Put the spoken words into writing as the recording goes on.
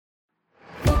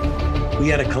We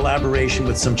had a collaboration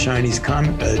with some Chinese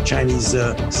scientists.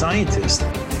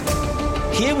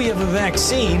 Here we have a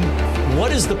vaccine.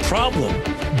 What is the problem?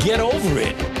 Get over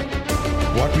it.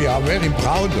 What we are very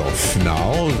proud of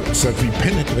now is that we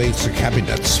penetrate the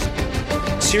cabinets.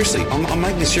 Seriously, I'm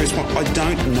making a serious point. I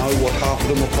don't know what half of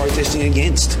them are protesting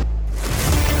against.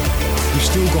 We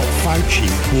still got Fauci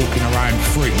walking around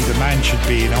free. The man should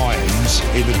be in irons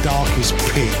in the darkest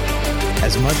pit.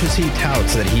 As much as he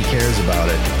touts that he cares about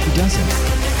it, he doesn't.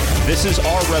 This is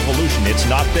our revolution. It's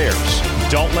not theirs.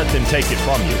 Don't let them take it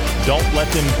from you. Don't let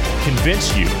them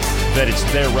convince you that it's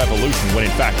their revolution when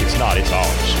in fact it's not. It's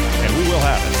ours. And we will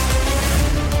have it.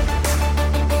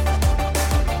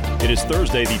 It is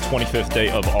Thursday, the 25th day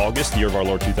of August, the year of our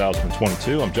Lord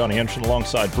 2022. I'm Johnny Anderson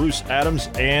alongside Bruce Adams,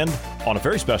 and on a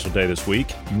very special day this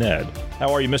week, Ned.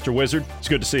 How are you, Mr. Wizard? It's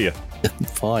good to see you.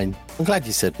 Fine. I'm glad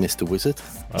you said Mr. Wizard.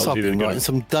 So I've been writing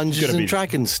some Dungeons and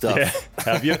Dragons stuff. Yeah,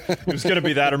 have you? It was going to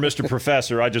be that or Mr.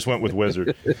 Professor. I just went with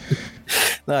Wizard.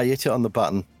 No, you hit it on the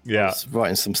button. Yeah. I was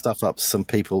writing some stuff up to some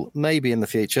people, maybe in the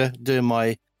future, doing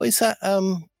my, what is that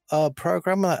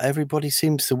program that everybody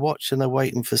seems to watch and they're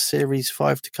waiting for Series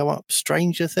 5 to come up?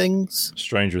 Stranger Things?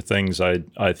 Stranger Things, I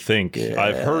think. Yeah,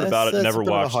 I've heard about it, never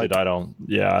watched it. I don't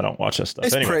watch that stuff.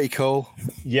 It's pretty cool.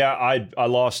 Yeah, I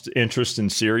lost interest in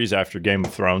series after Game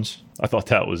of Thrones. I thought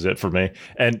that was it for me.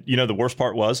 And, you know, the worst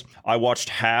part was I watched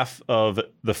half of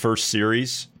the first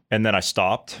series and then I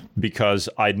stopped because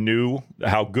I knew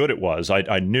how good it was.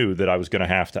 I knew that I was going to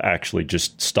have to actually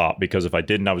just stop because if I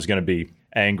didn't, I was going to be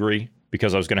angry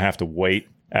because I was going to have to wait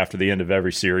after the end of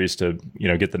every series to,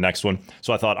 get the next one.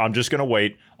 So I thought I'm just going to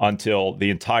wait until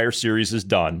the entire series is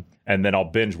done and then I'll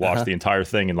binge watch the entire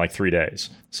thing in like 3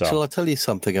 days. So I'll tell you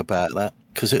something about that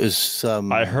because it was...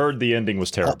 I heard the ending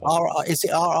was terrible. Is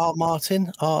it R.R.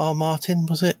 Martin? R.R. Martin,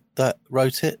 was it, that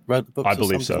wrote the books? I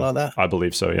believe so. Like that? I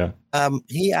believe so, yeah.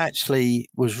 He actually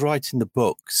was writing the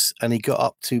books and he got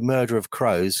up to Murder of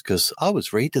Crows because I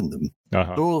was reading them.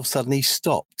 But all of a sudden he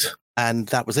stopped and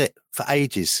that was it for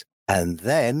ages. And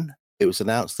then it was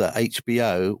announced that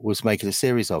HBO was making a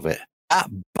series of it. That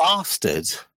bastard,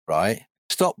 right,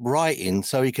 stopped writing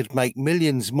so he could make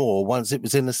millions more once it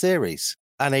was in the series.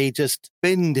 And he just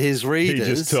binned his readers.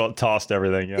 He just tossed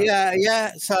everything,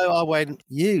 Yeah. So I went,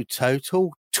 you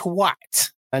total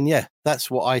twat. And yeah,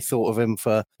 that's what I thought of him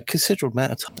for a considerable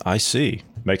amount of time. I see.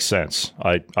 Makes sense.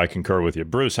 I concur with you.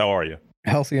 Bruce, how are you?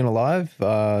 Healthy and alive.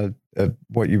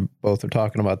 What you both are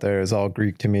talking about there is all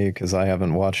Greek to me because I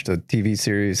haven't watched a TV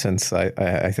series since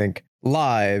I think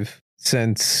live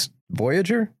since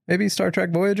Voyager, maybe Star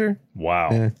Trek Voyager. Wow.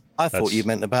 Yeah. I thought you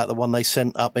meant about the one they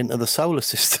sent up into the solar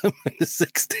system in the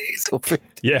 60s or 50s.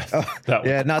 Yeah.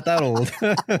 Yeah, not that old.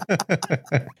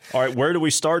 All right, where do we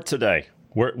start today?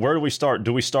 Where do we start?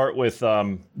 Do we start with I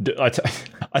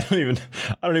don't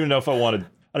even know if I want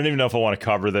to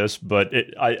cover this, but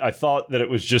I thought that it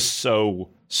was just so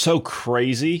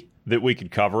crazy that we could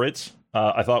cover it.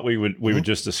 I thought we would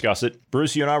just discuss it.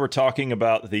 Bruce, you and I were talking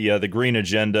about the green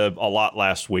agenda a lot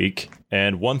last week,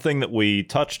 and one thing that we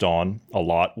touched on a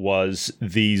lot was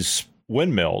these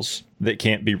windmills that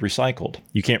can't be recycled.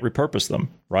 You can't repurpose them,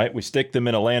 right? We stick them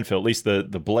in a landfill, at least the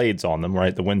blades on them,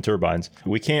 right? The wind turbines.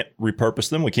 We can't repurpose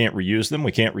them. We can't reuse them.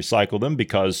 We can't recycle them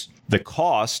because the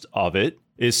cost of it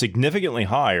is significantly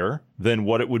higher than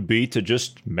what it would be to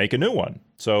just make a new one.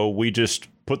 So we just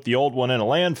put the old one in a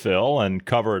landfill and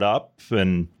cover it up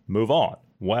and move on.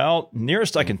 Well,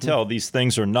 nearest I can tell, these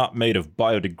things are not made of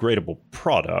biodegradable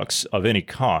products of any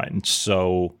kind.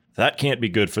 So that can't be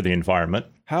good for the environment.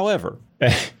 However,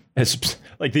 as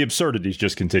like the absurdities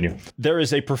just continue. There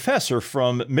is a professor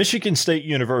from Michigan State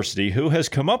University who has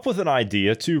come up with an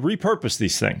idea to repurpose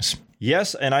these things.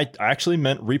 Yes, and I actually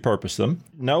meant repurpose them.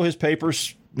 No, his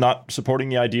paper's not supporting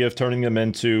the idea of turning them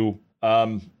into,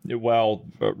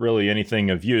 really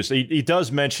anything of use. He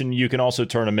does mention you can also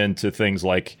turn them into things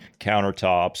like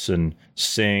countertops and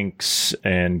sinks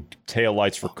and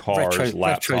taillights for cars,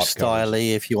 retro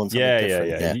styly if you want something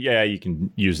different. Yeah, you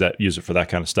can use it for that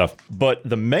kind of stuff. But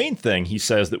the main thing he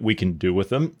says that we can do with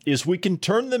them is we can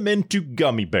turn them into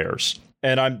gummy bears.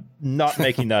 And I'm not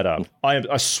making that up.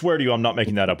 I swear to you, I'm not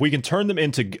making that up. We can turn them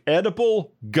into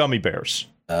edible gummy bears.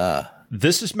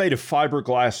 This is made of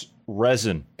fiberglass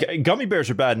resin. Gummy bears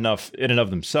are bad enough in and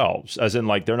of themselves, as in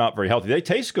like they're not very healthy. They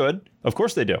taste good. Of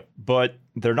course they do. But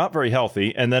they're not very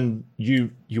healthy. And then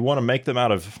you want to make them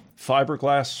out of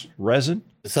fiberglass resin?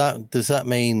 Does that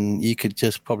mean you could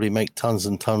just probably make tons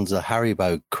and tons of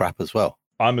Haribo crap as well?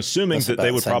 I'm assuming that they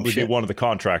would probably be one of the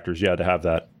contractors, to have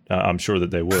that. I'm sure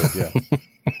that they would, yeah.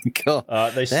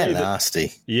 God, they say they're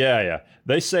nasty. Yeah.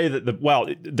 They say that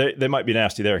they might be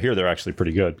nasty there. Here, they're actually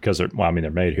pretty good because they're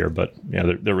made here, but yeah,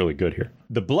 they're really good here.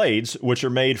 The blades, which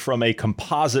are made from a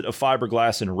composite of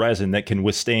fiberglass and resin that can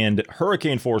withstand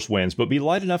hurricane force winds but be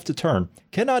light enough to turn,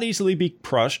 cannot easily be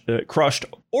crushed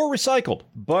or recycled.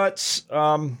 But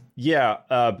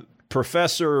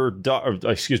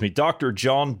Dr.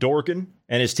 John Dorgan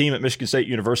and his team at Michigan State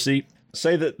University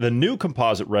say that the new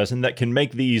composite resin that can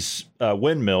make these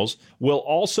windmills will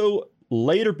also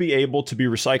later be able to be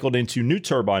recycled into new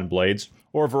turbine blades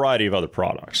or a variety of other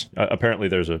products. Apparently,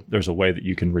 there's a way that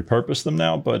you can repurpose them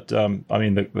now, but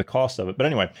the cost of it. But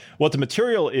anyway, what the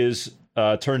material is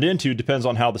turned into depends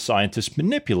on how the scientists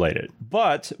manipulate it.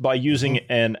 But by using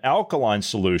an alkaline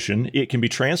solution, it can be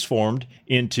transformed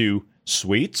into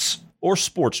sweets or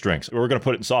sports drinks. We're going to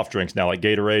put it in soft drinks now, like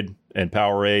Gatorade and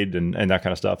Powerade and that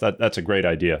kind of stuff. That's a great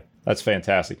idea. That's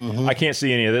fantastic. I can't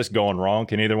see any of this going wrong.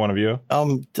 Can either one of you?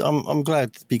 I'm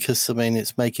glad because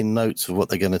it's making notes of what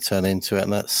they're going to turn into it,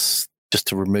 and that's just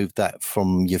to remove that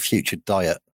from your future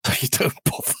diet. So you don't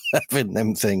bother having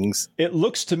them things. It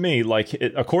looks to me like,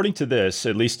 according to this,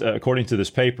 at least according to this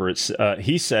paper,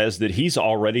 he says that he's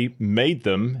already made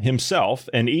them himself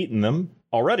and eaten them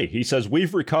already. He says,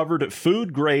 we've recovered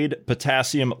food-grade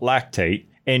potassium lactate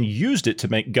and used it to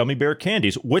make gummy bear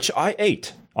candies, which I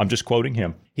ate. I'm just quoting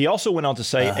him. He also went on to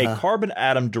say a carbon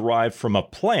atom derived from a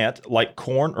plant like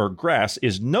corn or grass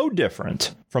is no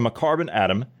different from a carbon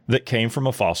atom that came from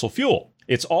a fossil fuel.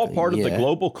 It's all part of the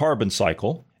global carbon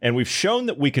cycle, and we've shown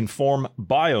that we can form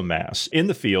biomass in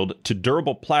the field to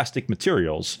durable plastic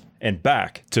materials and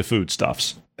back to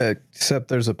foodstuffs. Except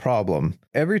there's a problem.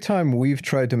 Every time we've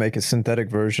tried to make a synthetic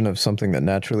version of something that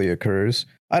naturally occurs,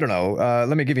 I don't know,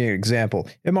 let me give you an example.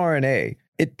 mRNA,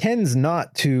 it tends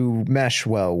not to mesh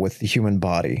well with the human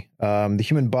body. The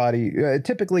human body,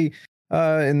 typically,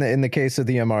 in the case of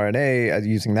the mRNA,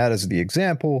 using that as the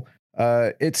example,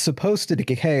 it's supposed to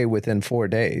decay within 4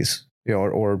 days,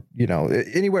 or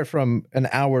anywhere from an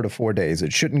hour to 4 days.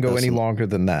 It shouldn't go any longer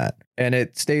than that. And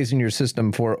it stays in your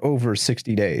system for over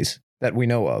 60 days that we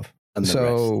know of.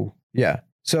 So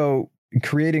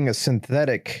creating a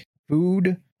synthetic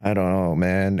food, I don't know,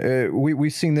 man.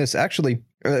 We've seen this. Actually,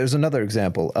 there's another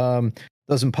example.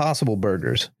 Those Impossible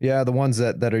Burgers. Yeah, the ones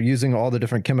that are using all the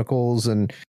different chemicals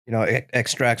and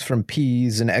extracts from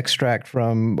peas and extract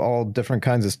from all different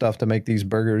kinds of stuff to make these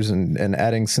burgers and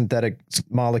adding synthetic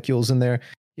molecules in there.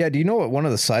 Yeah, do you know what one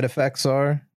of the side effects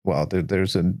are? Well,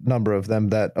 there's a number of them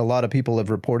that a lot of people have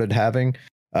reported having.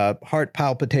 Heart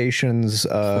palpitations,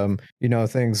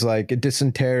 things like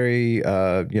dysentery,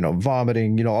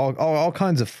 vomiting, all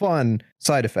kinds of fun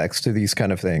side effects to these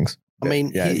kind of things. I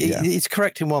mean, he's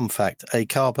correct in one fact. A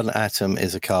carbon atom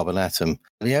is a carbon atom.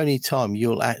 The only time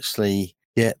you'll actually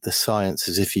get the science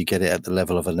is if you get it at the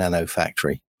level of a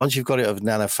nanofactory. Once you've got it of a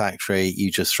nanofactory, you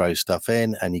just throw stuff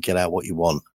in and you get out what you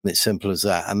want. And it's simple as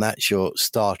that. And that's your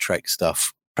Star Trek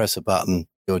stuff. Press a button,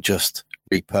 you're just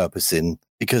repurposing.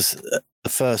 Because the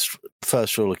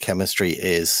first rule of chemistry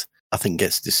is nothing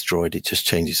gets destroyed, it just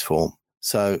changes form.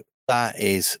 So that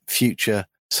is future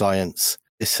science.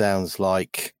 This sounds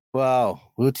like, wow,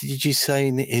 what did you say?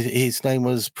 His name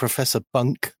was Professor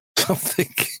Bunk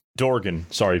something? Dorgan.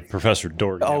 Sorry, Professor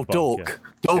Dorgan. Oh, Dork.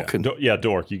 Yeah. Dorkin. Yeah,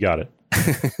 Dork. You got it.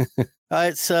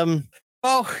 Why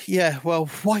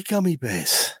gummy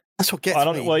bears? That's what gets me. I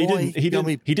don't know. Well,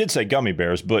 he did say gummy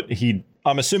bears, but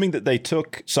I'm assuming that they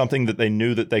took something that they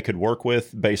knew that they could work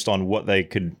with based on what they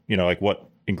could, what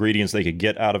ingredients they could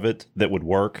get out of it that would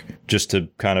work, just to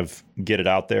kind of get it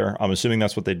out there. I'm assuming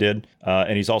that's what they did.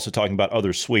 And he's also talking about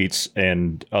other sweets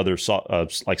and other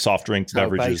like soft drinks,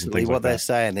 beverages, and things like that. What they're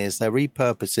saying is they're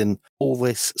repurposing all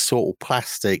this sort of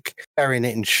plastic, burying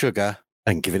it in sugar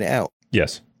and giving it out.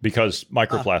 Yes, because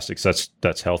microplastics,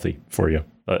 that's healthy for you.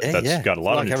 That's got a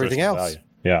lot of nutritional value.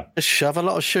 Yeah. Just shove a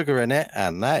lot of sugar in it,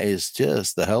 and that is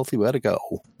just the healthy way to go.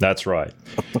 That's right.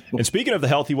 And speaking of the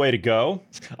healthy way to go,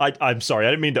 I'm sorry,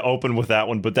 I didn't mean to open with that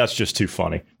one, but that's just too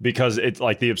funny because it's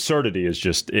like the absurdity is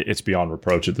just, it's beyond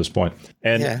reproach at this point.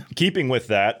 And keeping with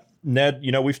that, Ned,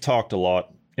 we've talked a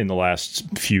lot in the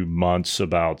last few months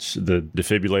about the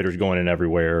defibrillators going in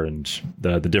everywhere and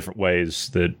the different ways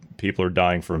that people are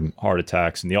dying from heart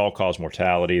attacks and the all-cause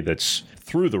mortality that's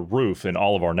through the roof in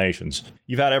all of our nations.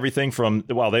 You've had everything from,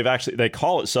 they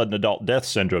call it sudden adult death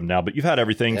syndrome now, but you've had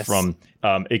everything from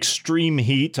extreme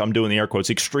heat, I'm doing the air quotes,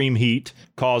 extreme heat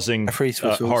causing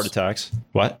heart attacks.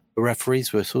 What? The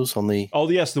referee's whistles on the... Oh,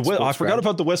 yes, I forgot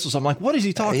about the whistles. I'm like, what is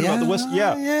he talking about? The whistles?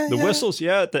 The whistles,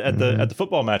 at the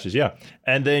football matches,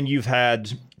 And then you've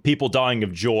had people dying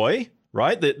of joy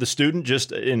right? The student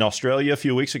just in Australia a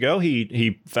few weeks ago,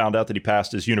 he found out that he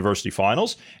passed his university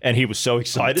finals, and he was so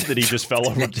excited that he just fell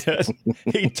over dead.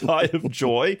 He died of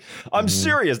joy. I'm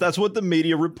serious. That's what the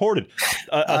media reported.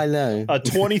 I know. A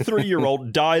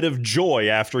 23-year-old died of joy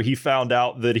after he found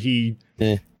out that he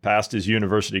passed his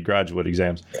university graduate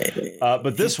exams.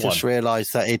 But this one just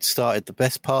realised that he'd started the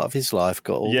best part of his life,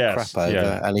 got all the crap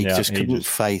over, and he just couldn't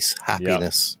face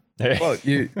happiness. Well,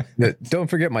 you don't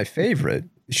forget my favorite.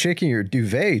 Shaking your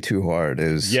duvet too hard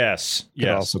could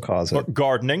also cause it.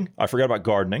 Gardening. I forgot about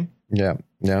gardening. Yeah,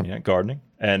 gardening.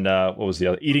 And what was the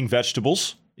other? Eating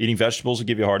vegetables. Eating vegetables will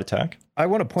give you a heart attack. I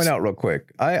want to point out real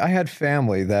quick. I had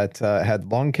family that had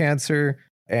lung cancer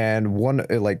and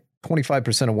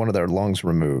 25% of one of their lungs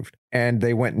removed, and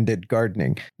they went and did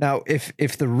gardening. Now,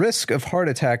 if the risk of heart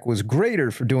attack was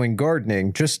greater for doing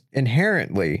gardening just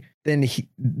inherently, then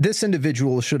this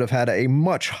individual should have had a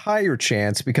much higher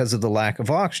chance because of the lack of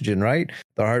oxygen, right?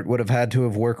 The heart would have had to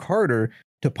have worked harder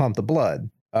to pump the blood.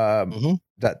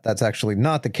 That's actually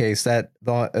not the case.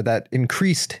 That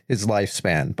increased his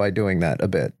lifespan by doing that a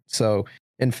bit. So,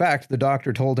 in fact, the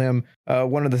doctor told him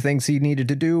one of the things he needed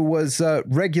to do was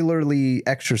regularly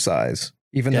exercise,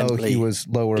 even though he was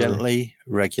lower.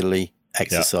 Regularly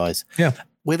exercise. Yeah.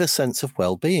 With a sense of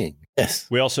well-being. Yes.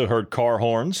 We also heard car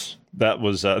horns. That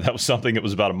was something that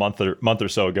was about a month or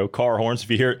so ago. Car horns. If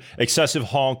you hear excessive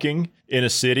honking in a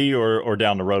city or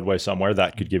down the roadway somewhere,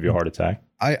 that could give you a heart attack.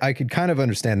 I could kind of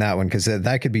understand that one because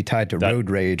that could be tied to road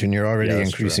rage, and you're already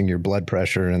increasing your blood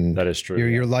pressure, and that is true.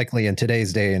 You're likely in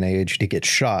today's day and age to get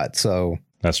shot. So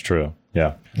that's true.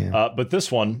 Yeah. But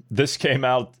this came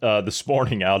out this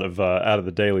morning out of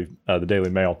the Daily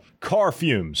Mail. Car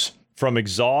fumes from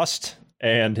exhaust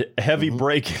and heavy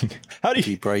braking. How do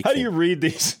you read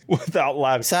these without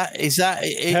laughing? Is that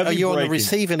are you on the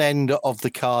receiving end of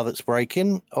the car that's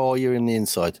braking, or you're in the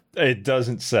inside? It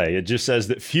doesn't say. It just says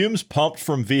that fumes pumped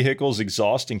from vehicles'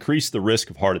 exhaust increase the risk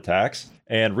of heart attacks,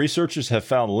 and researchers have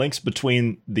found links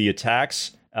between the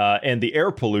attacks and the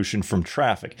air pollution from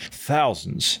traffic.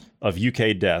 Thousands of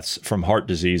UK deaths from heart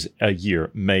disease a year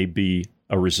may be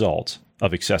a result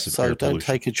of excessive air pollution. So don't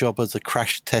take a job as a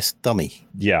crash test dummy.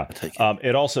 Yeah.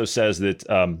 It also says that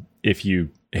if you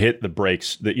hit the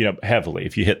brakes heavily,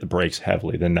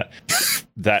 then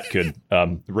that could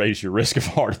raise your risk of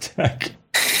heart attack.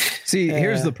 See,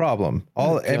 here's the problem.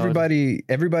 Everybody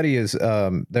is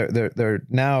they're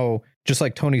now just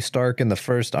like Tony Stark in the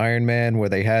first Iron Man, where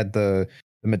they had the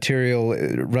material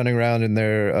running around in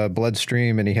their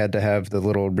bloodstream, and he had to have the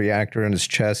little reactor in his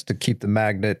chest to keep the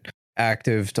magnet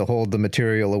active to hold the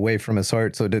material away from his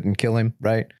heart so it didn't kill him,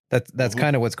 right? That's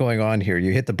kind of what's going on here.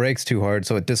 You hit the brakes too hard,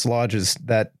 so it dislodges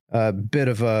that bit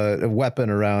of a weapon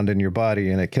around in your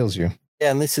body, and it kills you.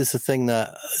 Yeah, and this is the thing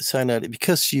that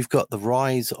because you've got the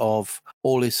rise of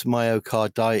all this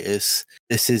myocarditis,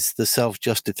 this is the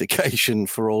self-justification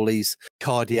for all these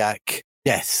cardiac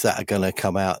deaths that are going to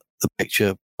come out the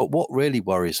picture. But what really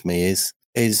worries me is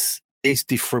these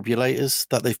defibrillators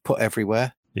that they've put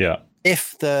everywhere. Yeah.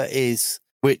 If there is,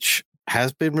 which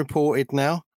has been reported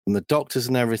now from the doctors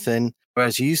and everything,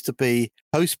 whereas it used to be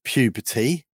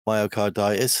post-puberty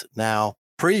myocarditis, now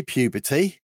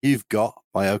pre-puberty, you've got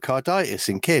myocarditis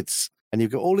in kids. And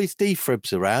you've got all these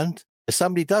defibs around. If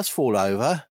somebody does fall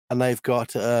over and they've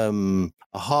got a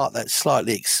heart that's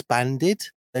slightly expanded,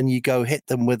 then you go hit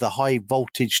them with a high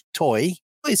voltage toy.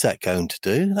 What is that going to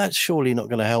do? That's surely not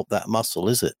going to help that muscle,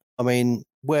 is it? I mean,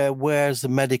 where's the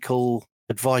medical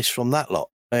advice from that lot?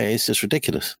 It's just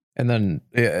ridiculous. And then,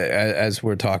 as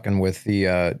we're talking with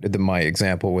my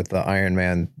example with the Iron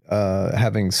Man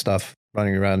having stuff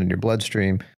running around in your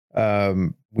bloodstream, I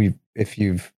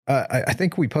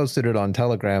think we posted it on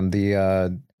Telegram.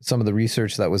 Some of the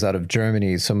research that was out of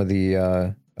Germany, some of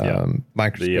the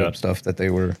microscope stuff that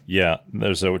they were. Yeah,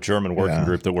 there's a German working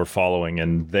group that we're following,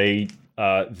 and they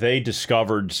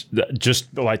discovered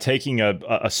just by taking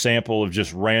a sample of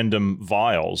just random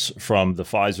vials from the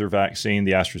Pfizer vaccine,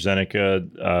 the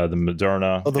AstraZeneca, the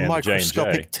Moderna, the and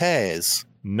microscopic J&J. tears.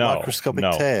 No.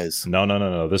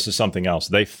 This is something else.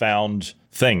 They found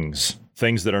things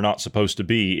that are not supposed to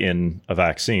be in a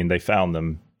vaccine. They found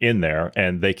them in there,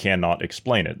 and they cannot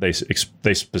explain it. They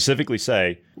specifically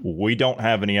say, we don't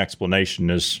have any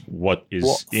explanation as what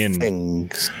is in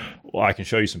things. Well, I can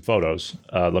show you some photos.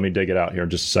 Let me dig it out here in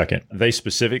just a second. They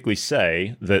specifically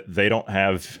say that they don't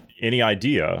have any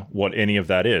idea what any of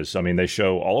that is. I mean, they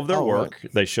show all of their work.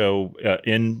 Right. They show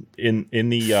in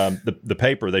the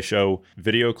paper, they show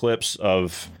video clips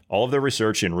of all of their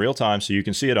research in real time, so you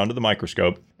can see it under the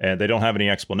microscope, and they don't have any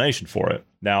explanation for it.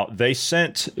 Now, they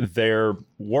sent their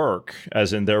work,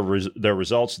 as in their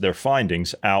results, their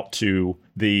findings, out to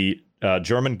the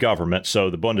German government, so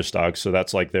the Bundestag, so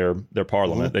that's like their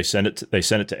parliament. Mm-hmm. They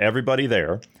sent it to everybody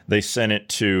there. They sent it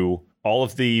to all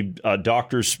of the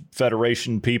Doctors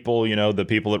Federation people, the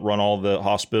people that run all the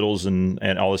hospitals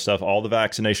and all this stuff, all the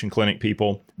vaccination clinic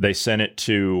people. They sent it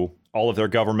to all of their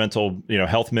governmental,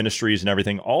 health ministries and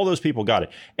everything. All those people got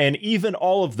it. And even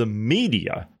all of the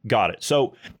media got it.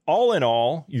 So all in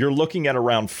all, you're looking at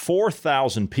around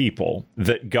 4,000 people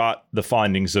that got the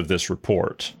findings of this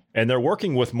report. And they're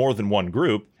working with more than one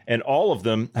group. And all of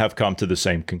them have come to the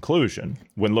same conclusion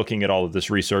when looking at all of this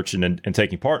research and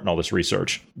taking part in all this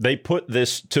research. They put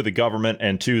this to the government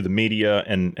and to the media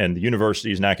and the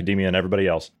universities and academia and everybody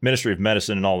else, Ministry of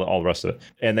Medicine and all the rest of it.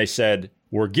 And they said,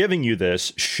 we're giving you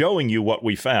this, showing you what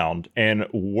we found, and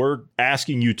we're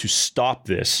asking you to stop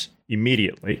this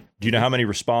immediately. Do you know how many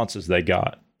responses they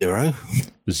got?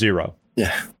 Zero.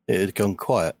 Yeah, it had gone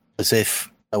quiet, as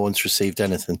if no one's received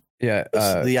anything. Yeah,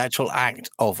 the actual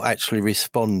act of actually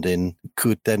responding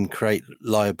could then create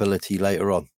liability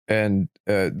later on. And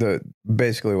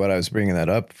basically what I was bringing that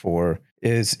up for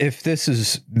is, if this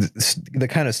is the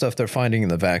kind of stuff they're finding in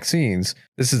the vaccines,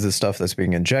 this is the stuff that's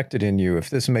being injected in you.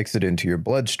 If this makes it into your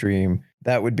bloodstream,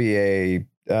 that would be a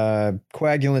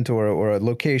coagulant or a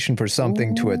location for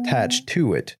something to attach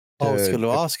to it. I was going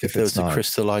to ask if there was a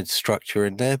crystalline structure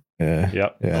in there. Yeah.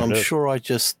 I'm sure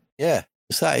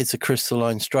that is a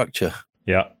crystalline structure.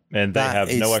 Yeah, and they have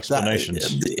no explanations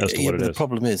as to what it is. The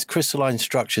problem is crystalline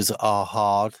structures are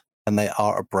hard and they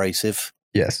are abrasive.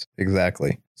 Yes,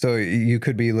 exactly. So you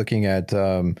could be looking at,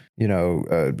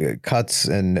 cuts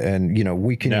and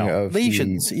weakening of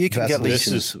lesions. You can get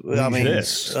lesions.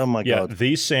 Oh my God.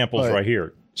 These samples right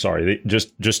here. Sorry,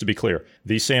 just to be clear,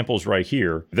 these samples right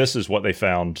here, this is what they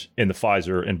found in the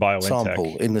Pfizer and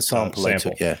BioNTech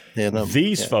sample.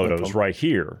 These photos right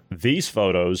here, these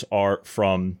photos are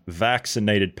from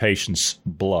vaccinated patients'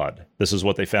 blood. This is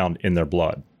what they found in their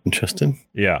blood. Interesting.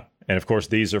 Yeah. And of course,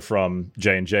 these are from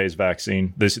J&J's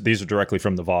vaccine. These are directly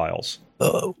from the vials.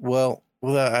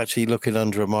 Without actually looking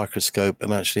under a microscope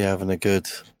and actually having a good...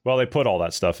 Well, they put all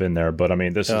that stuff in there, but I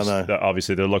mean, this is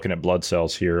obviously they're looking at blood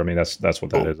cells here. I mean, that's what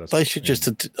that is. They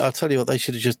should I'll tell you what, they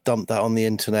should have just dumped that on the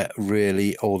internet,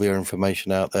 really, all their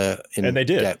information out there in and they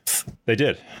did. depth. They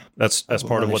did. That's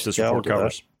part of what this report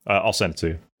covers. I'll send it to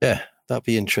you. Yeah, that'd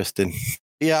be interesting.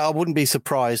 Yeah, I wouldn't be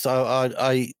surprised.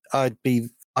 I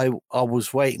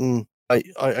was waiting.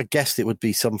 I guessed it would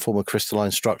be some form of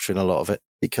crystalline structure in a lot of it,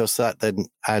 because that then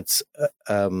adds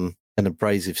an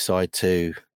abrasive side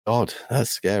to. God,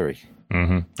 that's scary.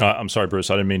 Mm-hmm. I'm sorry,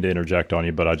 Bruce. I didn't mean to interject on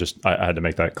you, but I had to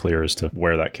make that clear as to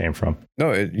where that came from.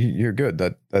 No, you're good.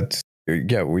 That's we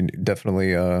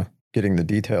definitely getting the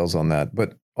details on that.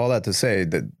 But all that to say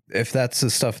that if that's the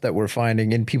stuff that we're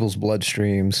finding in people's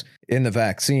bloodstreams in the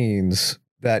vaccines,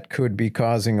 that could be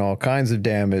causing all kinds of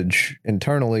damage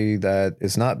internally that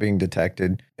is not being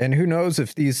detected. And who knows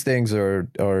if these things are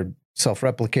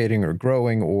self-replicating or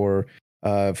growing, or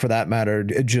for that matter,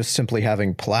 just simply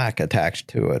having plaque attached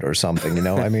to it or something,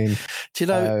 I mean, do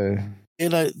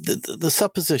the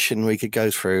supposition we could go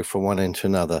through from one end to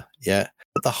another. Yeah.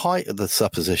 But the height of the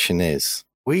supposition is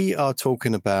we are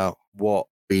talking about what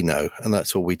we know, and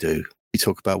that's all we do. We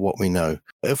talk about what we know.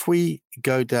 If we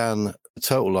go down the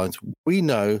total lines, we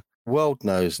know, world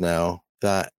knows now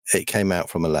that it came out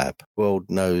from a lab. World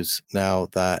knows now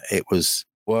that it was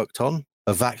worked on.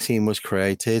 A vaccine was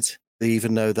created. They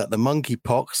even know that the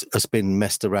monkeypox has been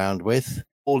messed around with.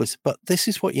 All this, but this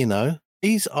is what you know.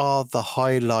 These are the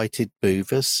highlighted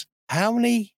movers. How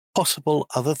many possible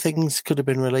other things could have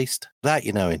been released without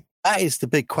you knowing? That is the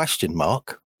big question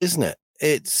mark, isn't it?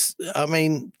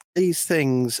 These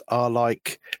things are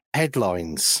like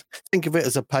headlines. Think of it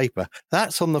as a paper.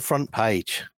 That's on the front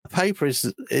page. The paper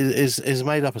is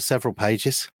made up of several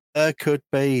pages. There could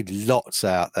be lots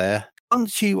out there.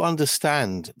 Once you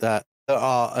understand that there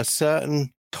are a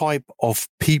certain type of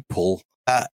people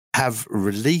that have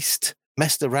released,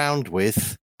 messed around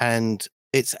with, and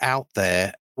it's out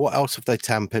there, what else have they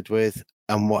tampered with?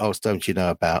 And what else don't you know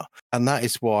about? And that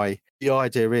is why the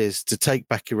idea is to take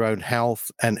back your own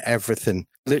health and everything,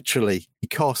 literally,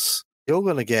 because you're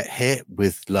going to get hit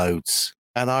with loads.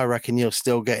 And I reckon you're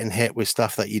still getting hit with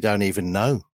stuff that you don't even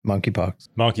know. Monkeypox.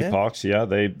 Monkeypox, yeah,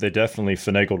 they definitely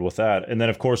finagled with that. And then,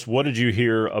 of course, what did you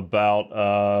hear about,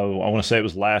 I want to say it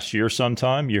was last year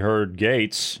sometime, you heard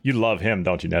Gates, you love him,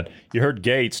 don't you, Ned? You heard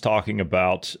Gates talking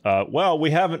about, well,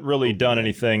 we haven't really done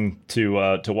anything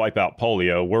to wipe out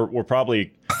polio. We're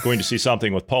probably going to see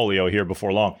something with polio here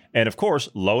before long. And, of course,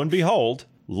 lo and behold,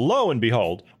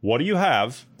 what do you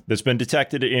have that's been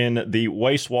detected in the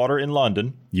wastewater in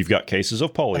London? You've got cases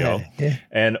of polio.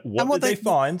 And what did they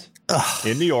find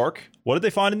in New York? What did they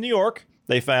find in New York?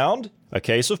 They found a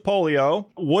case of polio.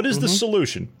 What is the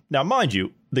solution? Now, mind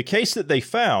you, the case that they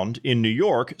found in New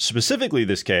York, specifically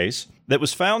this case, that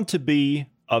was found to be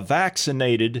a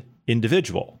vaccinated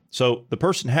individual. So the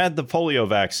person had the polio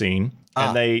vaccine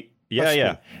and they,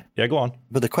 yeah, go on.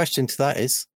 But the question to that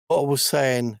is, what I was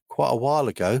saying quite a while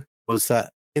ago was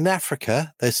that in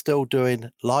Africa, they're still doing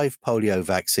live polio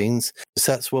vaccines.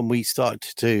 So that's when we started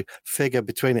to figure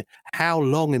between it. How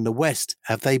long in the West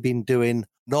have they been doing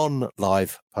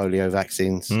non-live polio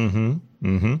vaccines?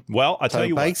 Well, I tell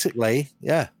you basically,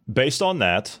 what. Based on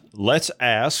that, let's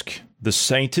ask the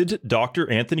sainted Dr.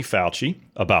 Anthony Fauci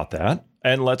about that.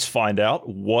 And let's find out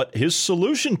what his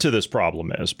solution to this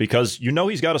problem is, because you know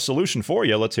he's got a solution for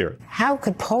you. Let's hear it. How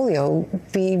could polio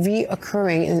be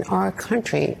reoccurring in our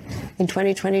country in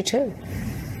 2022?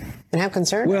 And how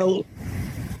concerned? Well,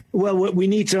 what we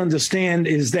need to understand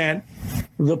is that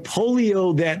the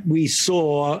polio that we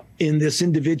saw in this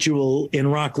individual in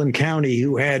Rockland County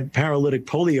who had paralytic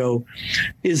polio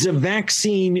is a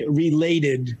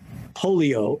vaccine-related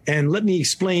polio. And let me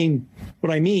explain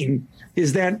what I mean.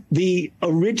 Is that the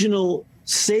original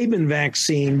Sabin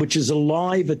vaccine, which is a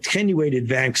live attenuated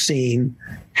vaccine,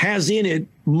 has in it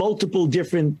multiple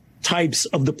different types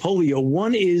of the polio.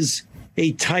 One is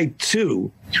a type 2,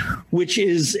 which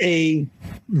is a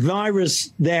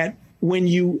virus that when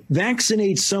you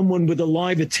vaccinate someone with a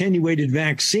live attenuated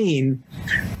vaccine,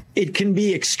 it can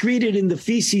be excreted in the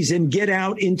feces and get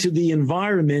out into the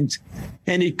environment,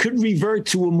 and it could revert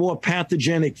to a more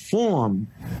pathogenic form.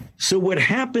 So what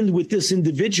happened with this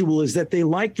individual is that they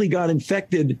likely got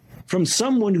infected from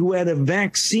someone who had a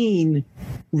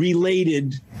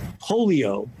vaccine-related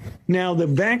polio. Now, the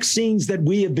vaccines that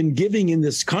we have been giving in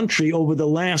this country over the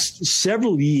last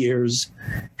several years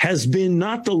has been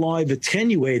not the live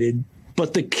attenuated,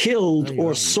 but the killed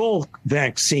or Salk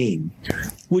vaccine,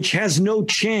 which has no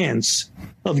chance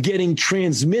of getting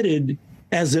transmitted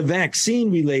as a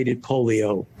vaccine-related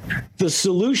polio. The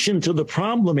solution to the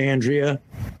problem, Andrea,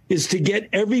 is to get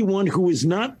everyone who is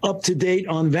not up to date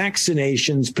on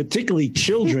vaccinations, particularly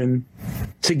children,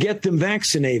 to get them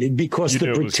vaccinated, because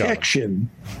the protection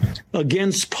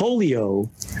against polio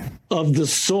of the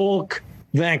Salk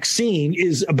vaccine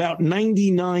is about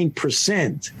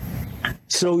 99%.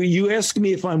 So you ask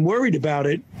me if I'm worried about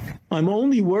it. I'm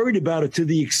only worried about it to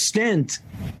the extent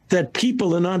that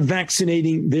people are not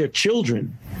vaccinating their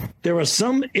children. There are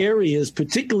some areas,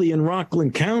 particularly in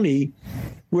Rockland County,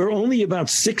 where only about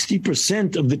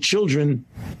 60% of the children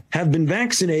have been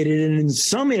vaccinated. And in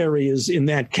some areas in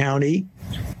that county,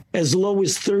 as low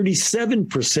as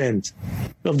 37%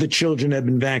 of the children have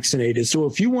been vaccinated. So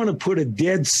if you want to put a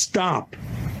dead stop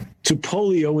to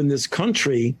polio in this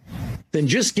country, then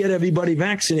just get everybody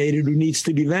vaccinated who needs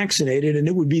to be vaccinated, and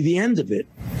it would be the end of it.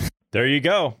 There you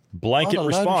go. Blanket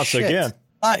response again.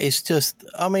 That is just,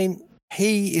 I mean,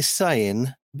 he is saying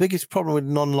the biggest problem with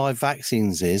non-live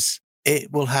vaccines is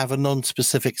it will have a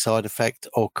non-specific side effect,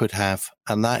 or could have,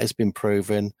 and that has been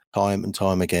proven time and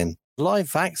time again.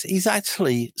 Live vaccine, he's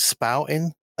actually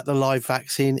spouting that the live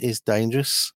vaccine is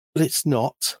dangerous, but it's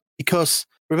not, because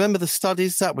remember the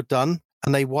studies that were done,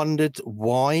 and they wondered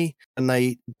why, and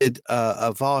they did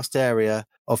a vast area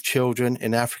of children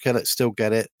in Africa that still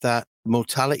get it, that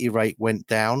mortality rate went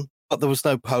down, but there was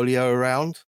no polio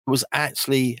around. It was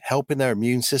actually helping their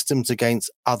immune systems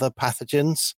against other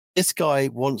pathogens. This guy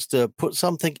wants to put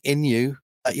something in you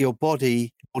that your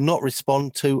body will not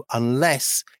respond to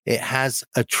unless it has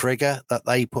a trigger that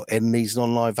they put in these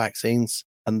non-live vaccines,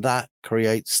 and that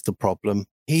creates the problem.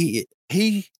 He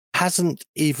hasn't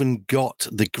even got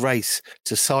the grace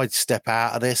to sidestep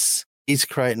out of this. He's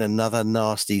creating another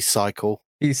nasty cycle.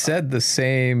 He said the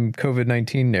same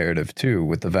COVID-19 narrative, too,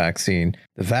 with the vaccine.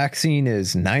 The vaccine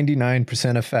is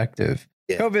 99% effective.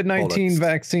 Yeah, COVID-19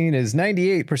 vaccine is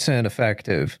 98%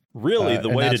 effective. Really, the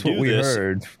way to do this.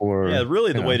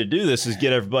 The way to do this is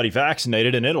get everybody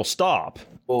vaccinated and it'll stop.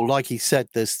 Well, like he said,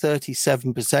 there's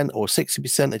 37% or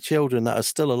 60% of children that are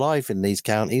still alive in these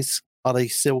counties. Are they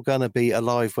still going to be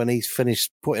alive when he's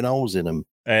finished putting holes in them?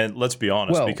 And let's be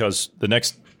honest, because the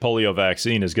next polio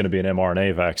vaccine is going to be an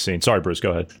mRNA vaccine. Sorry, Bruce,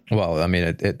 go ahead. Well, I mean,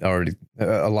 it already,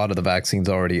 a lot of the vaccines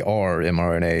already are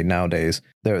mRNA nowadays.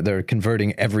 They're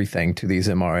converting everything to these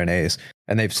mRNAs,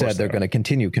 and they've said they're going to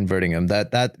continue converting them.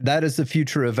 That is the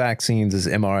future of vaccines, is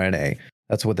mRNA.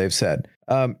 That's what they've said.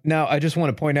 Now, I just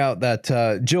want to point out that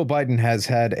Jill Biden has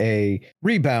had a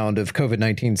rebound of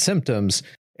COVID-19 symptoms,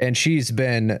 and she's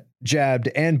been jabbed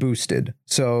and boosted.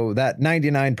 So that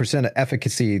 99% of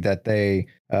efficacy that they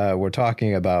were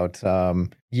talking about,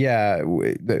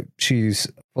 she's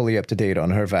fully up to date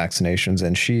on her vaccinations.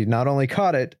 And she not only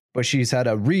caught it, but she's had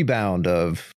a rebound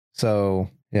of. So,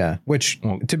 yeah, which,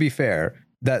 to be fair,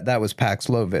 that was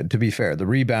Paxlovid. To be fair, the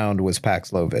rebound was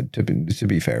Paxlovid, to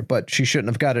be fair. But she shouldn't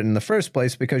have got it in the first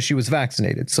place because she was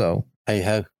vaccinated. So,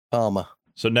 hey-ho, Palmer.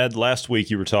 So, Ned, last week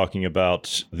you were talking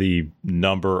about the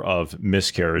number of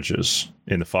miscarriages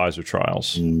in the Pfizer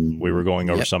trials. We were going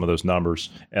over some of those numbers,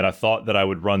 and I thought that I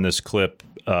would run this clip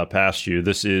past you.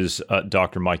 This is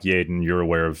Dr. Mike Yaden. You're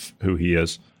aware of who he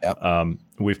is. Yep.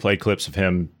 We've played clips of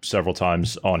him several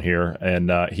times on here,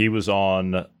 and he was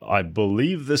on, I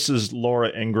believe this is Laura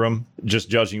Ingraham, just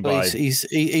judging by...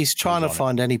 He's trying to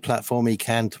find any platform he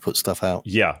can to put stuff out.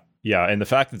 Yeah, and the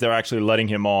fact that they're actually letting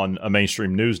him on a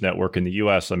mainstream news network in the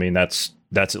U.S., I mean, that's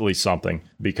at least something,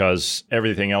 because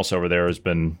everything else over there has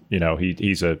been,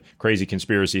 he's a crazy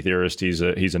conspiracy theorist, he's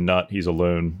a nut, he's a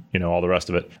loon, all the rest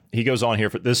of it. He goes on here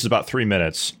this is about 3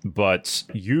 minutes, but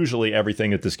usually everything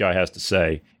that this guy has to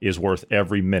say is worth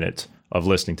every minute of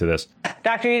listening to this.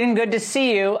 Dr. Eden, good to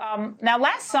see you. Now,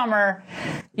 last summer,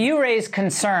 you raised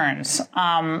concerns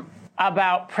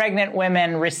about pregnant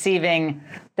women receiving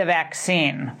the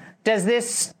vaccine. Does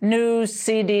this new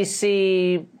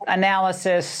CDC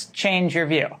analysis change your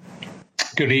view?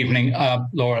 Good evening,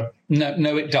 Laura.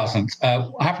 No, it doesn't. I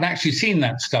haven't actually seen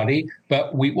that study,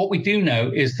 but what we do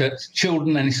know is that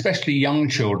children, and especially young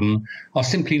children, are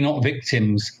simply not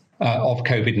victims of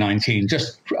COVID-19.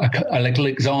 Just a little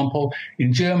example,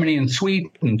 in Germany and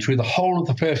Sweden, through the whole of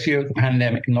the first year of the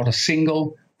pandemic, not a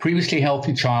single previously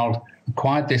healthy child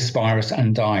acquired this virus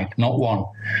and died, not one.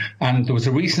 And there was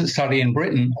a recent study in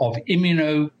Britain of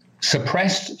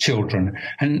immunosuppressed children,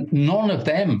 and none of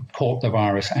them caught the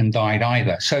virus and died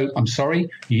either. So I'm sorry,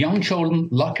 young children,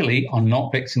 luckily, are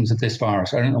not victims of this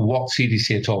virus. I don't know what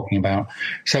CDC are talking about.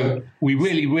 So we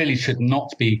really, really should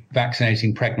not be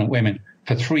vaccinating pregnant women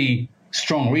for 3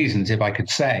 strong reasons, if I could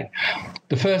say.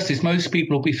 The first is most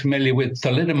people will be familiar with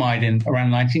thalidomide in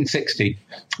around 1960,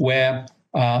 where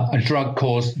a drug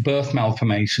caused birth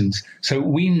malformations. So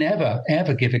we never,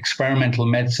 ever give experimental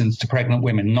medicines to pregnant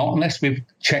women, not unless we've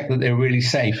checked that they're really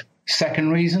safe.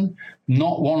 Second reason,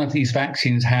 not one of these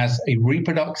vaccines has a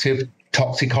reproductive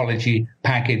toxicology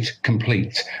package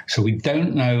complete. So we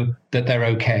don't know that they're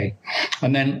okay.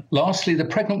 And then lastly, the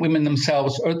pregnant women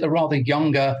themselves are at the rather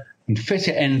younger and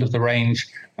fitter end of the range.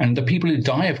 And the people who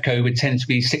die of COVID tend to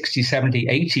be 60, 70,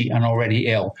 80 and already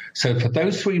ill. So for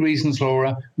those 3 reasons,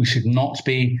 Laura, we should not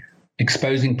be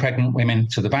exposing pregnant women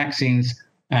to the vaccines.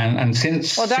 And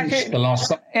since the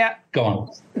last... Yeah. Go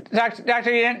on.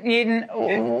 Dr. Eden,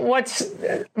 what's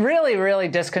really, really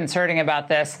disconcerting about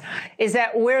this is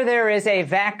that where there is a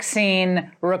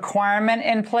vaccine requirement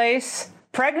in place,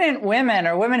 pregnant women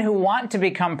or women who want to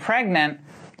become pregnant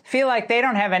feel like they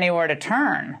don't have anywhere to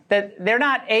turn, that they're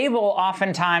not able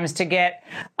oftentimes to get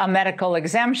a medical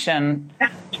exemption.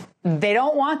 They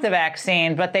don't want the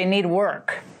vaccine, but they need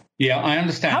work. Yeah, I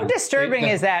understand. How disturbing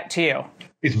is that to you?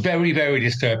 It's very, very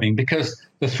disturbing, because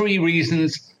the 3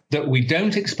 reasons that we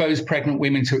don't expose pregnant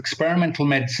women to experimental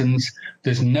medicines,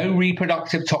 there's no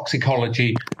reproductive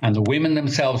toxicology, and the women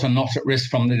themselves are not at risk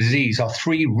from the disease are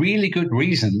 3 really good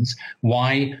reasons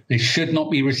why they should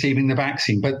not be receiving the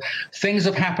vaccine. But things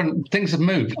have happened, things have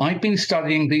moved. I've been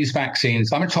studying these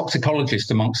vaccines. I'm a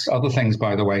toxicologist, amongst other things,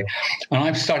 by the way, and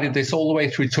I've studied this all the way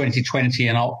through 2020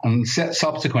 and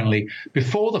subsequently.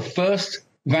 Before the first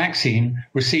vaccine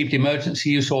received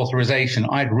emergency use authorization,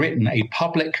 I'd written a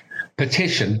public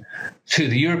petition to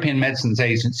the European Medicines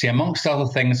Agency, amongst other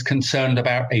things, concerned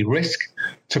about a risk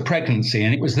to pregnancy.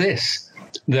 And it was this,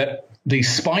 that the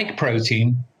spike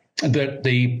protein that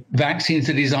the vaccines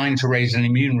are designed to raise an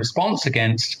immune response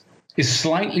against is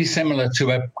slightly similar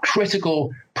to a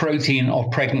critical protein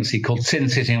of pregnancy called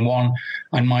syncytin-1.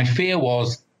 And my fear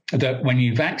was that when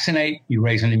you vaccinate, you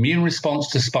raise an immune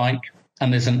response to spike,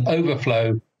 and there's an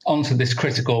overflow onto this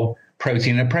critical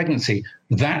protein of pregnancy.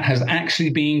 That has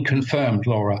actually been confirmed,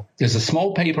 Laura. There's a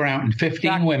small paper out in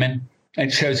 15 women.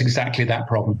 It shows exactly that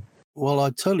problem. Well,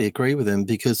 I totally agree with him,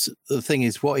 because the thing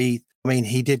is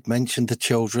he did mention the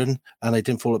children, and they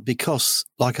didn't follow it because,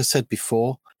 like I said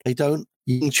before, they don't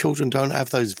young children don't have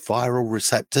those viral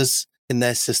receptors in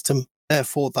their system.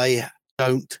 Therefore, they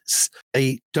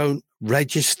don't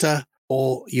register,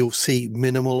 or you'll see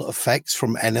minimal effects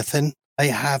from anything. They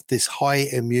have this high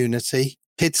immunity.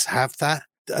 Kids have that,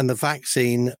 and the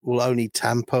vaccine will only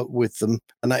tamper with them.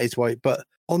 And that is why. But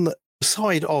on the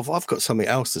side of, I've got something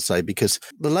else to say, because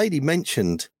the lady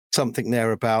mentioned something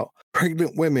there about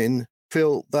pregnant women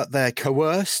feel that they're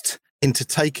coerced into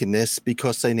taking this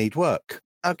because they need work.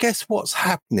 I guess what's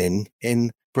happening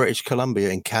in British Columbia,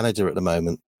 in Canada at the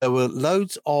moment, there were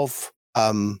loads of,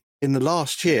 in the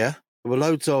last year, there were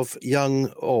loads of young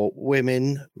or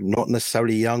women, not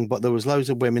necessarily young, but there was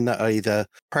loads of women that are either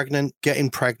pregnant,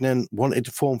 getting pregnant, wanted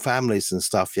to form families and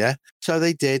stuff, yeah? So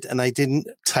they did, and they didn't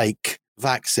take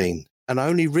vaccine. And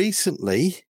only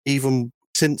recently, even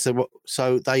since they were,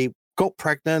 so they got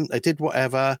pregnant, they did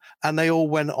whatever, and they all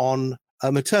went on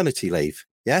a maternity leave,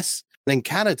 yes? And in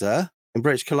Canada, in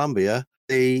British Columbia,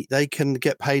 they can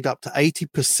get paid up to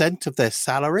 80% of their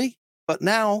salary. But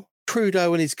now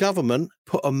Trudeau and his government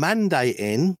put a mandate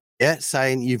in,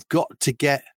 saying you've got to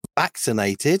get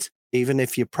vaccinated, even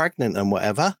if you're pregnant and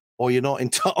whatever, or you're not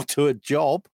entitled to a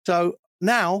job. So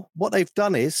now what they've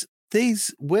done is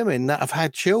these women that have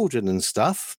had children and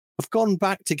stuff have gone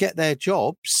back to get their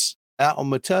jobs out on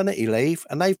maternity leave,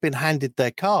 and they've been handed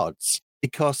their cards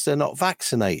because they're not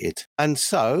vaccinated. And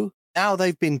so now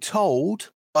they've been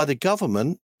told by the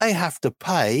government they have to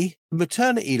pay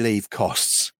maternity leave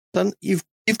costs. Then you've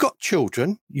got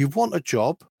children, you want a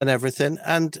job and everything,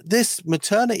 and this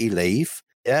maternity leave,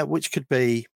 which could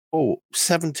be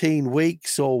 17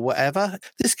 weeks or whatever,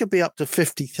 this could be up to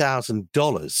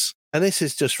 $50,000. And this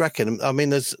is just reckoning. I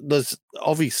mean, there's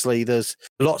obviously there's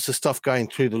lots of stuff going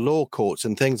through the law courts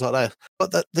and things like that.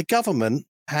 But the government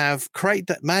have created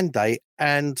that mandate,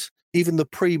 and even the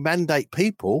pre-mandate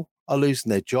people are losing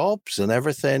their jobs and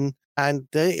everything, and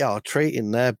they are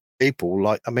treating their people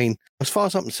like, I mean, as far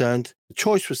as I'm concerned, the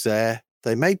choice was there.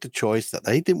 They made the choice that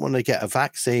they didn't want to get a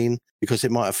vaccine because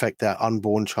it might affect their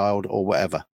unborn child or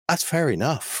whatever. That's fair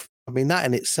enough. I mean, that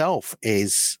in itself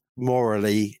is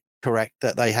morally correct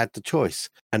that they had the choice.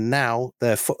 And now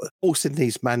they're forcing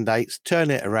these mandates,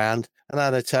 turning it around, and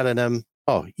now they're telling them,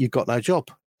 oh, you've got no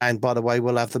job. And by the way,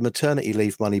 we'll have the maternity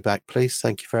leave money back, please.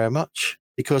 Thank you very much.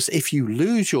 Because if you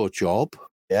lose your job,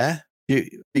 or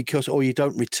you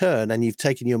don't return and you've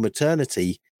taken your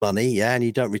maternity money, and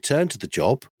you don't return to the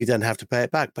job, you don't have to pay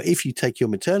it back. But if you take your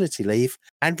maternity leave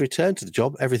and return to the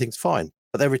job, everything's fine.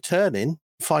 But they're returning,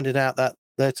 finding out that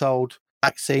they're told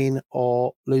vaccine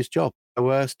or lose job.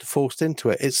 Coerced, forced into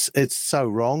it. It's so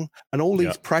wrong. And all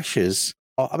these pressures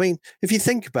are, I mean, if you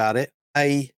think about it,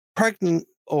 a pregnant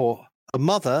or a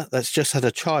mother that's just had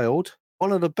a child,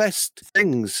 one of the best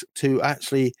things to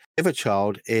actually give a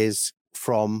child is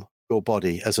from your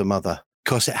body as a mother,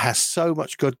 because it has so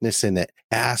much goodness in it.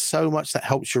 It has so much that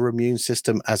helps your immune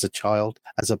system as a child,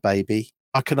 as a baby.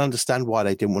 I can understand why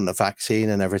they didn't want a vaccine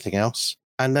and everything else.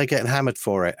 And they're getting hammered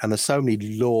for it. And there's so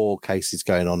many law cases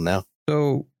going on now.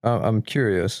 So I'm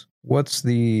curious, what's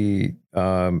the,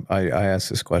 I ask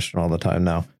this question all the time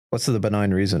now, what's the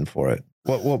benign reason for it?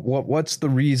 What's the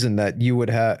reason that you would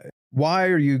have, why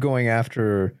are you going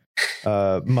after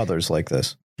mothers like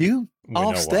this? You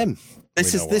ask them.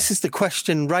 This is the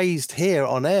question raised here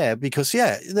on air, because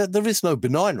there is no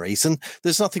benign reason.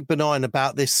 There's nothing benign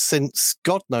about this since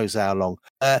God knows how long.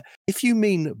 If you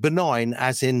mean benign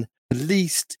as in the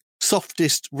least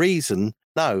softest reason,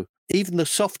 no. Even the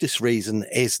softest reason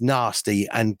is nasty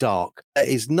and dark. There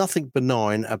is nothing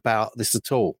benign about this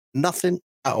at all. Nothing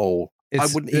at all. I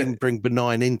wouldn't even bring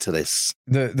benign into this.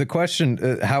 The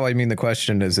question, how I mean the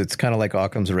question is, it's kind of like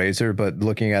Occam's razor, but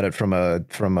looking at it from a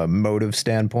motive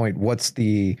standpoint. What's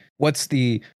the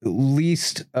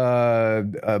least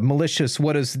malicious?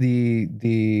 What is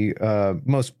the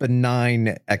most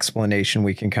benign explanation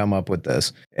we can come up with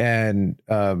this? And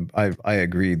I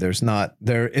agree. There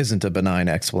isn't a benign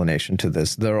explanation to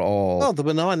this. They're all. Well, the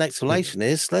benign explanation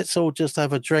is let's all just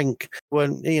have a drink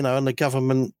when on the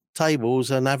government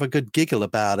tables and have a good giggle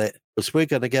about it, because we're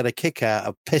going to get a kick out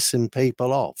of pissing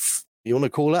people off. You want to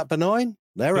call that benign?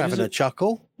 They're having a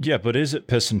chuckle. Yeah, but is it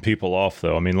pissing people off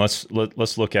though? I mean, let's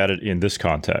look at it in this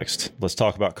context. Let's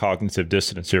talk about cognitive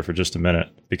dissonance here for just a minute,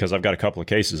 because I've got a couple of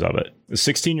cases of it. A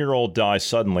 16-year-old dies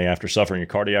suddenly after suffering a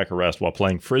cardiac arrest while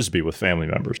playing frisbee with family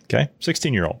members. Okay,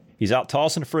 16-year-old. He's out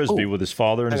tossing a frisbee with his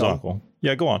father and his uncle.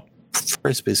 Yeah, go on.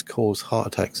 Frisbees cause heart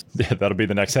attacks. Yeah, that'll be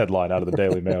the next headline out of the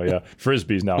Daily Mail. Yeah,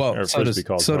 Frisbees now. Well, so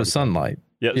does sunlight.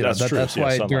 Yeah, that's true. That's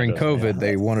why during COVID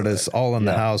they wanted us all in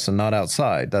the house and not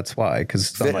outside. That's why,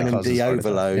 because vitamin D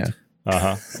overload.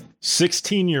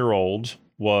 16-year-old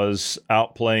was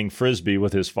out playing Frisbee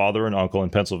with his father and uncle in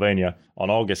Pennsylvania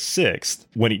on August 6th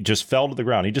when he just fell to the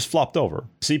ground. He just flopped over.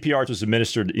 CPR was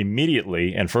administered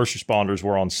immediately, and first responders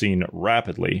were on scene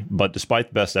rapidly. But despite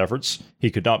the best efforts, he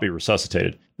could not be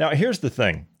resuscitated. Now, here's the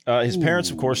thing. His parents,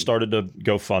 of course, started to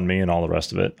GoFundMe and all the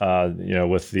rest of it,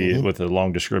 with the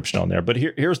long description on there. But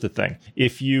here's the thing.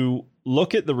 If you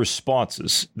look at the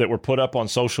responses that were put up on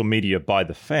social media by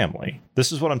the family,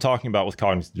 this is what I'm talking about with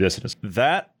cognitive dissonance.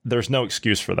 There's no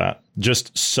excuse for that.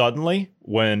 Just suddenly,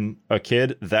 when a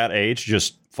kid that age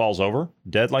just falls over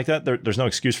dead like that, there's no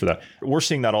excuse for that. We're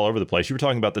seeing that all over the place. You were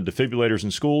talking about the defibrillators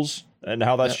in schools and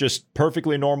how that's just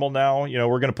perfectly normal now.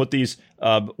 We're going to put these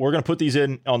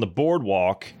in on the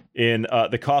boardwalk in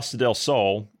the Costa del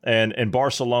Sol and in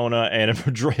Barcelona and in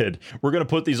Madrid. We're going to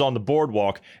put these on the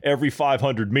boardwalk every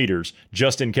 500 meters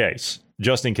just in case,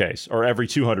 or every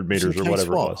 200 meters or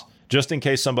whatever it was, just in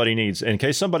case somebody in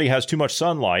case somebody has too much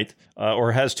sunlight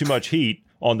or has too much heat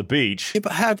on the beach. Yeah,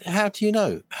 but how do you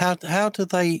know? How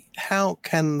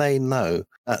can they know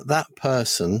that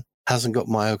person hasn't got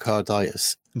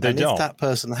myocarditis? They don't. If that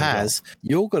person has,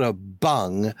 you're going to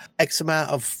bung X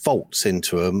amount of volts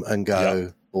into them and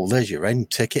go, well, there's your end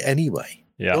ticket anyway.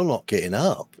 Yeah. You're not getting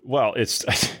up. Well, it's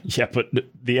but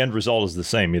the end result is the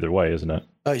same either way, isn't it?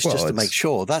 Oh, it's just to make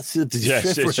sure. That's the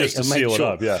it's just to seal it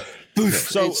up. Yeah.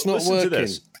 So it's not working. To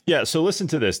this. Yeah, so listen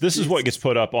to this. This is what gets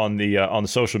put up on the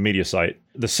social media site.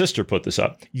 The sister put this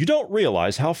up. You don't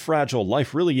realize how fragile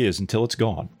life really is until it's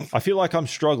gone. I feel like I'm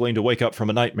struggling to wake up from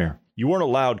a nightmare. You weren't a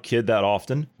loud kid that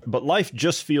often, but life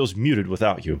just feels muted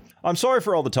without you. I'm sorry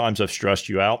for all the times I've stressed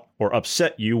you out or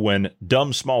upset you when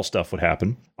dumb small stuff would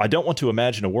happen. I don't want to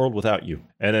imagine a world without you.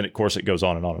 And then, of course, it goes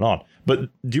on and on and on. But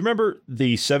do you remember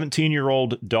the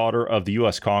 17-year-old daughter of the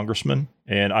U.S. congressman?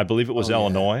 And I believe it was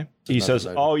Illinois. He says,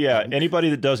 anybody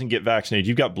that doesn't get vaccinated,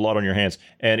 you've got blood on your hands.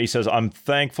 And he says, I'm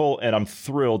thankful and I'm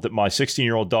thrilled that my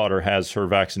 16-year-old daughter has her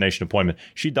vaccination appointment.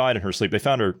 She died in her sleep. They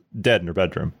found her dead in her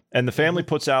bedroom. And the family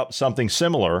puts out something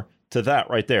similar to that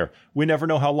right there. We never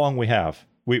know how long we have.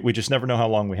 We just never know how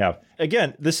long we have.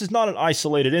 Again, this is not an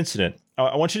isolated incident.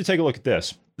 I want you to take a look at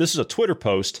this. This is a Twitter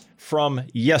post from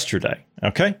yesterday,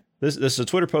 okay? This is a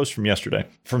Twitter post from yesterday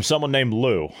from someone named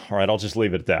Lou. All right, I'll just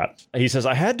leave it at that. He says,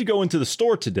 I had to go into the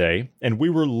store today, and we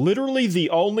were literally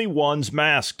the only ones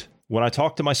masked. When I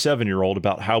talked to my 7-year-old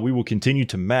about how we will continue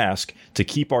to mask to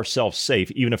keep ourselves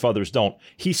safe, even if others don't,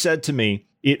 he said to me,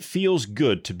 it feels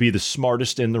good to be the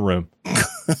smartest in the room.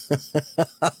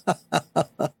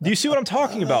 Do you see what I'm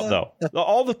talking about, though?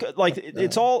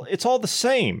 It's all the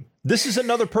same. This is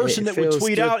another person that would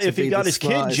tweet out if he got his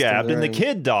kid jabbed and the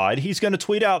kid died. He's going to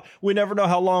tweet out, we never know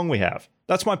how long we have.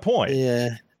 That's my point.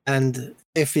 Yeah. And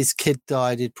if his kid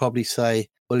died, he'd probably say,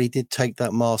 well, he did take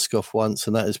that mask off once,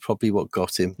 and that is probably what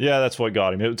got him. Yeah, that's what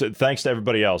got him. Thanks to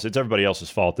everybody else. It's everybody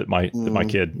else's fault that my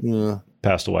kid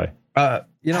passed away. How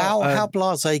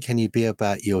blasé can you be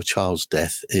about your child's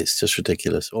death? It's just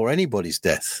ridiculous. Or anybody's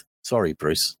death. Sorry,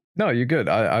 Bruce. No, you're good.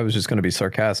 I was just going to be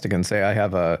sarcastic and say I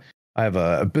have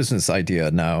a business idea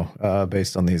now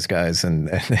based on these guys and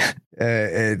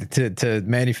to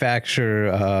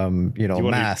manufacture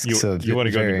masks of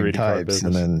varying types.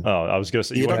 And then I was going to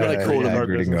say you're not going to call them our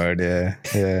greeting card.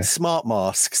 Yeah. Smart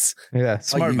masks. Yeah,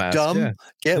 smart masks. Are you dumb? Yeah.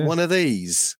 Get one of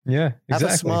these. Yeah, exactly.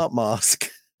 Have a smart mask.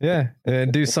 Yeah,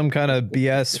 and do some kind of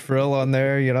BS frill on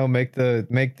there.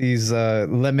 Make these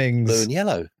lemmings blue and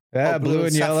yellow. Yeah, blue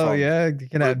and yellow. Yeah, you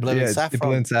can have blue and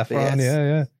saffron.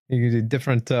 Yeah. You can do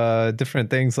different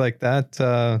things like that.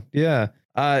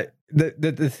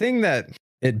 The thing that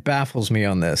it baffles me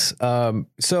on this.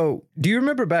 So do you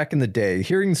remember back in the day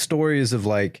hearing stories of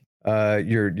like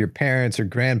your parents or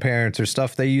grandparents or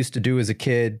stuff they used to do as a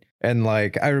kid? And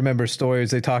like, I remember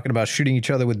stories they talking about shooting each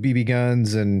other with BB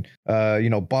guns and,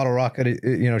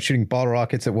 shooting bottle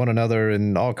rockets at one another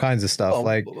and all kinds of stuff.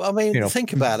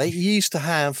 Think about it. You used to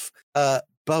have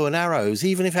bow and arrows,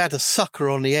 even if it had a sucker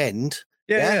on the end.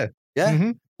 Yeah.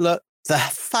 Mm-hmm. Look, the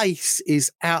face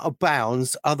is out of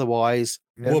bounds. Otherwise,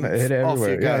 hit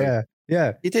everywhere.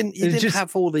 Yeah. You didn't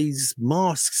have all these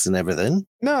masks and everything.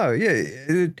 No,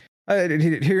 yeah.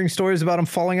 Hearing stories about them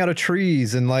falling out of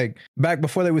trees and like back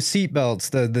before there was seatbelts,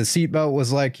 the seatbelt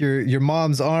was like your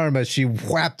mom's arm as she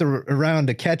whapped around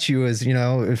to catch you as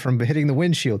from hitting the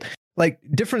windshield. Like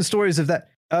different stories of that.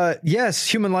 Yes,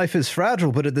 human life is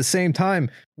fragile, but at the same time,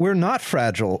 we're not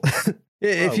fragile.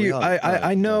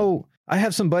 I know I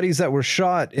have some buddies that were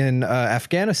shot in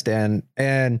Afghanistan,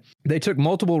 and they took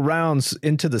multiple rounds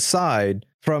into the side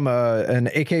from an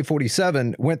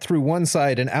AK-47, went through one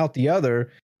side and out the other.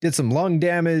 Did some lung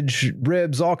damage,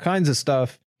 ribs, all kinds of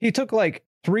stuff. He took like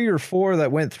 3 or 4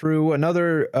 that went through.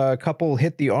 Another couple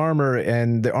hit the armor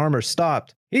and the armor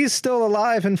stopped. He's still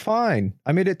alive and fine.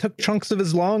 I mean, it took chunks of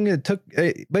his lung.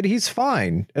 But he's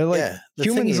fine.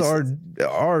 Humans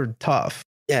are tough.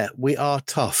 Yeah, we are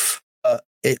tough.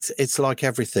 It's like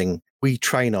everything. We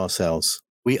train ourselves.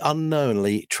 We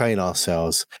unknowingly train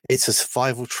ourselves. It's a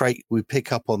survival trait. We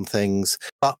pick up on things,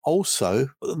 but also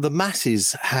the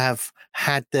masses have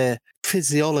had their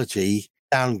physiology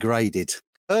downgraded.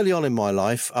 Early on in my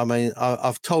life, I mean,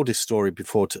 I've told this story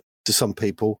before to some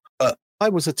people, but I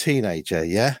was a teenager,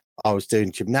 yeah? I was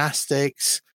doing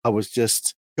gymnastics. I was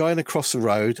just going across the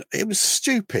road. It was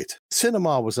stupid.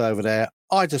 Cinema was over there.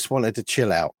 I just wanted to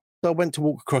chill out. So I went to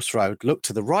walk across the road, looked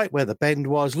to the right where the bend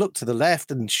was, looked to the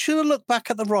left, and should have looked back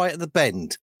at the right at the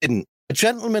bend. Didn't. A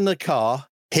gentleman in the car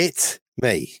hit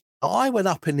me. I went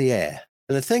up in the air.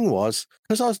 And the thing was,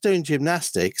 because I was doing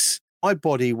gymnastics, my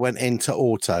body went into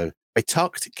auto. I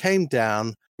tucked, came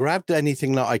down, grabbed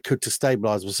anything that I could to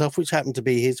stabilize myself, which happened to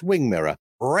be his wing mirror,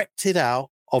 ripped it out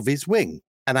of his wing,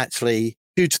 and actually,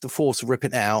 due to the force of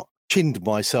ripping it out, chinned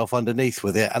myself underneath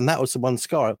with it. And that was the one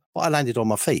scar. But I landed on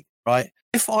my feet, right?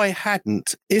 If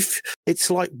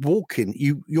it's like walking,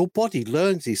 your body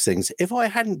learns these things. If I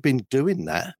hadn't been doing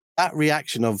that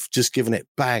reaction of just giving it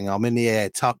bang, I'm in the air,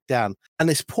 tucked down. And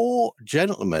this poor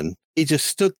gentleman, he just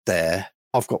stood there.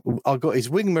 I've got his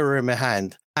wing mirror in my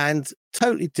hand, and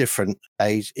totally different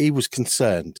age. He was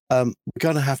concerned. We're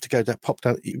going to have to go down, pop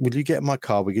down. Will you get in my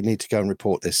car? We need to go and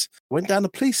report this. Went down the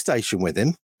police station with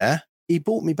him. Yeah. He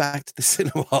brought me back to the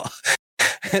cinema.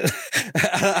 And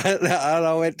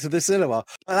I went to the cinema.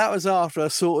 And that was after I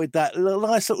sorted that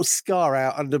nice little scar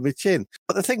out under my chin.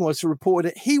 But the thing was, to report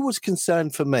it, he was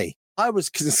concerned for me. I was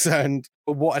concerned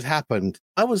for what had happened.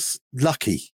 I was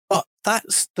lucky. But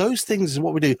those things is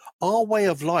what we do. Our way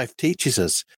of life teaches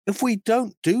us. If we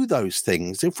don't do those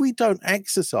things, if we don't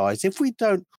exercise, if we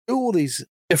don't do all these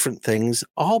different things,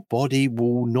 our body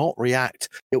will not react.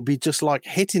 It'll be just like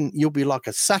you'll be like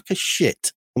a sack of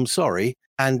shit. I'm sorry.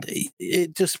 And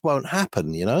it just won't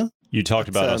happen, you know? You talked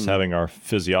about us having our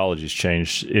physiologies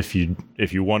changed. If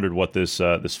you wondered what this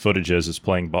footage is, it's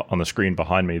playing on the screen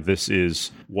behind me. This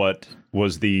is what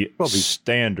was the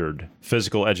standard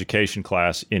physical education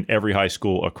class in every high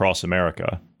school across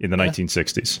America in the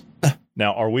 1960s.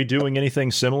 Now, are we doing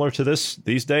anything similar to this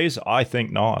these days? I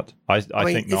think not. I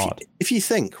mean, think not. If you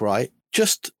think, right,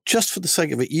 just for the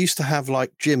sake of it, you used to have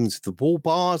like gyms with the wall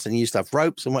bars, and you used to have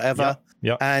ropes and whatever.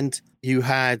 Yeah. And you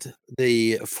had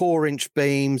the 4-inch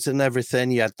beams and everything.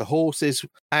 You had the horses.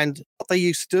 And what they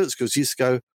used to do at schools, used to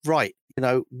go, right, you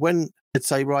know, when they'd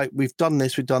say, right, we've done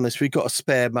this, we've got a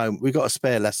spare moment, we've got a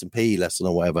spare lesson, PE lesson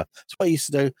or whatever. So what I used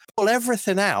to do, pull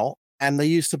everything out. And there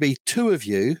used to be 2 of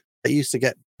you that used to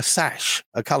get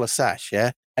a colour sash,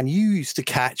 yeah? And you used to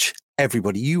catch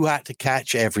everybody. You had to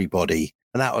catch everybody.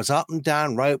 And that was up and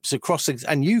down ropes across,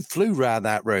 and you flew around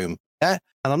that room, yeah?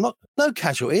 And no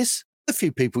casualties. A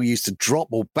few people used to drop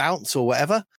or bounce or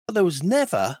whatever, but there was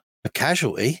never a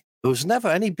casualty. There was never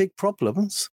any big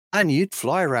problems. And you'd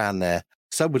fly around there.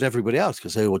 So would everybody else,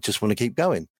 because they would just want to keep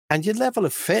going. And your level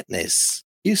of fitness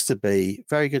used to be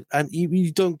very good. And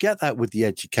you don't get that with the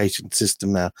education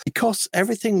system now, because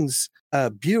everything's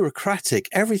bureaucratic.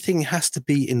 Everything has to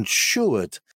be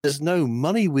insured. There's no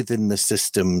money within the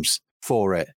systems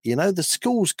for it. You know, the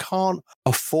schools can't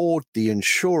afford the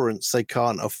insurance. They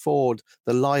can't afford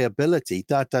the liability,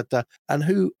 And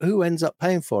who ends up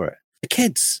paying for it? The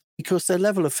kids, because their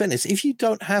level of fitness. If you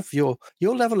don't have your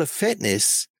level of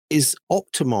fitness is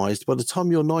optimized by the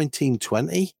time you're 19,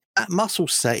 20, that muscle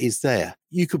set is there.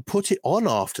 You could put it on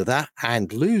after that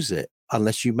and lose it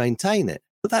unless you maintain it.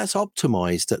 But that's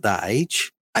optimized at that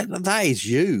age. That is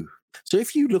you. So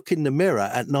if you look in the mirror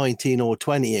at 19 or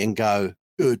 20 and go,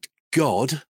 good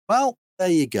God, well, there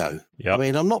you go. Yep. I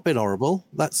mean, I'm not being horrible.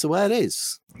 That's the way it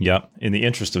is. Yeah. In the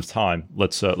interest of time,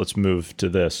 let's move to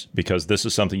this, because this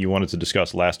is something you wanted to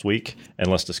discuss last week,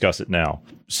 and let's discuss it now.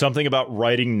 Something about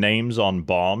writing names on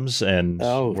bombs, and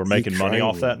we're making money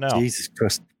off that now. Jesus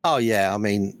Christ. Oh yeah. I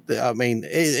mean,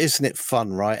 isn't it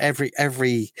fun, right?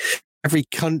 Every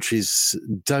country's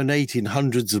donating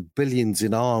hundreds of billions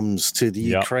in arms to the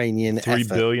Ukrainian effort.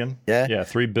 3 billion. Yeah. Yeah,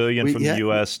 3 billion from the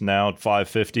US, now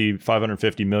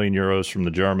 550 million euros from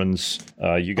the Germans.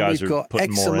 You guys are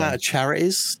putting more in.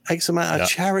 X amount of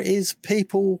charities.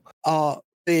 People are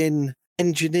being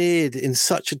engineered in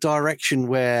such a direction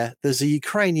where there's a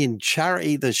Ukrainian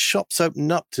charity, there's shops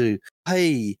opening up to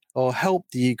pay or help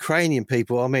the Ukrainian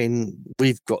people. I mean,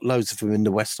 we've got loads of them in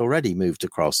the West already moved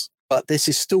across. But this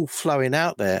is still flowing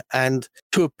out there. And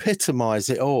to epitomize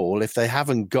it all, if they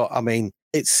haven't got, I mean,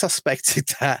 it's suspected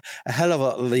that a hell of a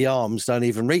lot of the arms don't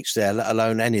even reach there, let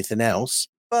alone anything else.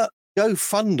 But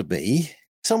GoFundMe,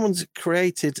 someone's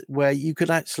created where you could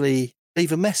actually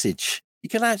leave a message. You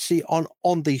can actually,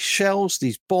 on these shells,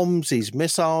 these bombs, these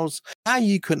missiles, how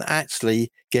you can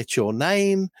actually get your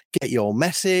name, get your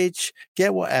message,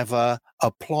 get whatever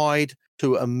applied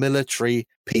to a military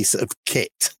piece of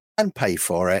kit and pay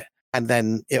for it. And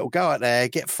then it'll go out there,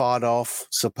 get fired off,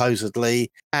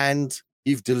 supposedly, and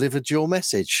you've delivered your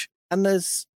message. And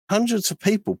there's hundreds of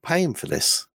people paying for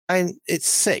this. And it's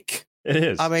sick. It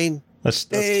is. I mean, that's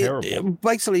terrible.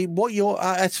 Basically, what you're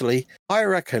actually, I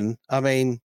reckon, I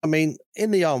mean,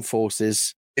 in the armed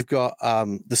forces, you've got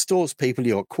the stores people,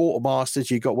 you've got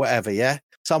quartermasters, you've got whatever, yeah?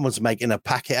 Someone's making a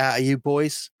packet out of you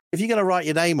boys. If you're going to write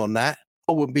your name on that,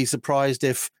 I wouldn't be surprised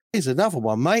if, here's another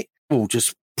one, mate. We'll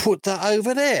just put that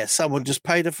over there. Someone just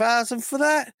paid $1,000 for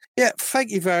that. Yeah,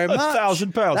 thank you very much.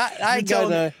 £1,000. That ain't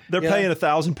gonna, they're paying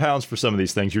 £1,000 for some of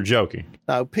these things. You're joking.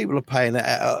 No, people are paying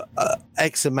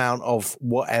X amount of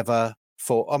whatever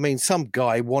for. I mean, some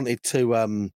guy wanted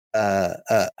to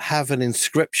have an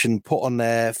inscription put on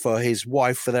there for his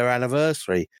wife for their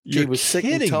anniversary. She was sick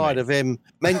and tired of him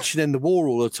mentioning the war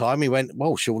all the time. He went,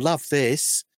 well, she'll love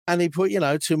this. And he put,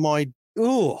 to my,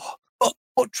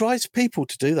 what drives people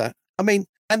to do that? I mean,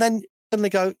 and then they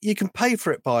go, you can pay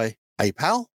for it by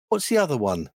PayPal. What's the other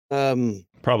one?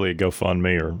 Probably a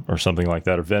GoFundMe or something like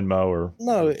that, or Venmo or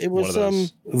no, it was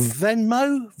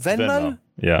Venmo.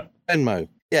 Yeah, Venmo.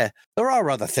 Yeah, there are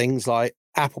other things like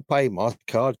Apple Pay,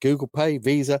 MasterCard, Google Pay,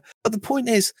 Visa. But the point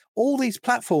is, all these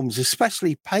platforms,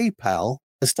 especially PayPal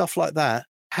and stuff like that,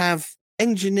 have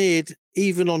engineered,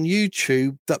 even on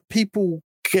YouTube, that people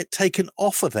get taken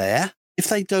off of there if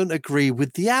they don't agree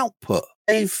with the output.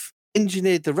 They've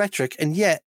engineered the rhetoric, and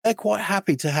yet they're quite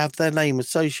happy to have their name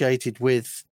associated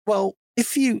with, well,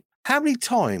 how many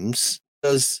times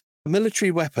does a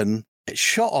military weapon get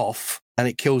shot off and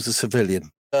it kills a civilian?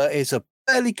 It's a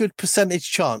fairly good percentage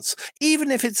chance,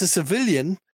 even if it's a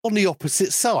civilian on the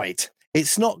opposite side.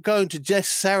 It's not going to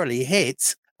necessarily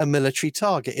hit a military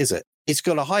target, is it? It's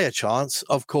got a higher chance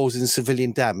of causing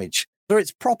civilian damage, whether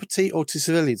it's property or to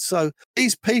civilians. So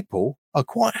these people are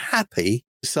quite happy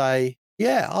to say,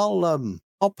 yeah,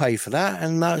 I'll pay for that,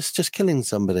 and it's just killing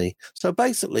somebody. So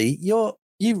basically, you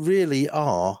really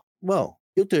are, well,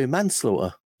 you're doing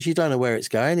manslaughter. You don't know where it's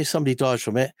going. If somebody dies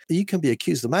from it, you can be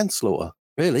accused of manslaughter,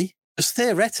 really. Because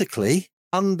theoretically,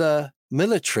 under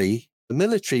military, the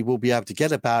military will be able to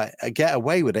get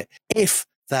away with it if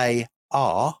they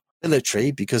are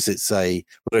military, because whether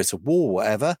it's a war or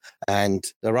whatever, and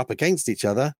they're up against each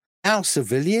other. Now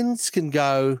civilians can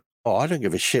go, oh, I don't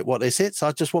give a shit what this hits.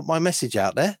 I just want my message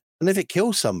out there. And if it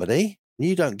kills somebody and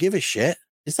you don't give a shit,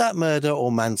 is that murder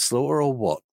or manslaughter or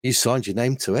what? You signed your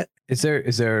name to it. Is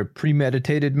there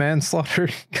premeditated manslaughter?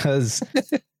 Because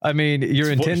I mean,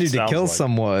 you're intending to kill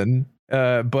someone,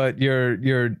 but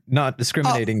you're not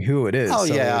discriminating who it is. Oh,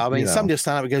 so, yeah. I mean, somebody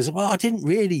stand up and goes, well, I didn't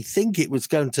really think it was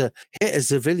going to hit a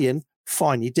civilian.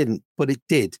 Fine, you didn't, but it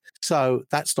did. So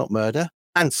that's not murder,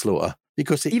 manslaughter,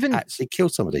 because it actually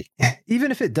killed somebody.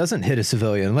 Even if it doesn't hit a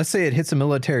civilian, let's say it hits a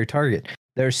military target,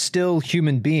 they're still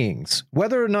human beings.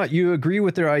 Whether or not you agree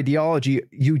with their ideology,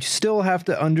 you still have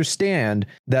to understand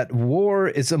that war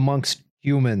is amongst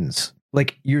humans.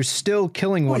 Like, you're still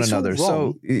killing one another.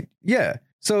 So yeah.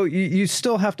 So you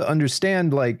still have to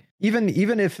understand, like, even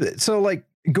if so, like,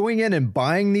 going in and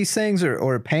buying these things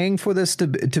or paying for this to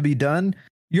be done,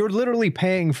 you're literally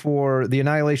paying for the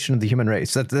annihilation of the human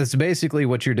race. That's basically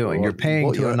what you're doing. You're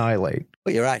paying to annihilate.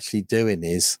 What you're actually doing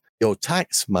is your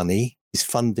tax money is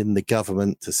funding the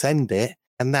government to send it,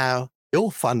 and now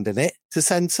you're funding it to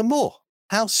send some more.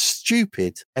 How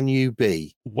stupid can you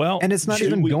be? Well, and it's not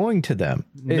even going to them.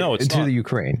 No, it's to not. The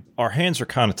Ukraine. Our hands are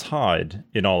kind of tied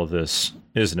in all of this,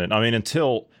 isn't it? I mean,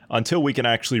 until we can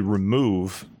actually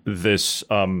remove this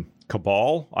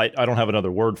cabal, I don't have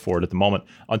another word for it at the moment.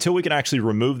 Until we can actually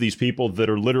remove these people that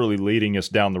are literally leading us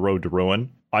down the road to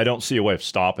ruin, I don't see a way of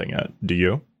stopping it. Do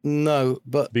you? No,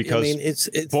 but because I mean, it's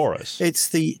Boris. It's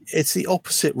the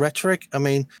opposite rhetoric. I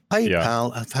mean,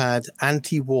 PayPal have had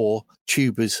anti-war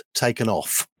tubers taken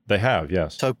off. They have,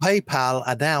 yes. So PayPal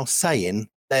are now saying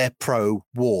they're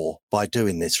pro-war by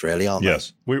doing this, really, aren't they?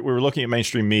 Yes. We were looking at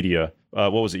mainstream media.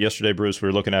 What was it yesterday, Bruce? We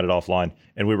were looking at it offline,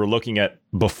 and we were looking at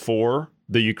before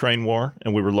the Ukraine war,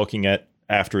 and we were looking at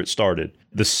after it started.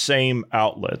 The same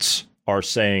outlets are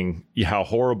saying how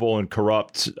horrible and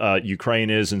corrupt Ukraine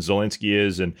is and Zelensky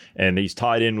is, and he's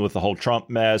tied in with the whole Trump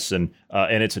mess, and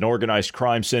it's an organized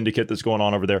crime syndicate that's going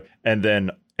on over there. And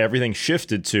then everything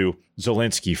shifted to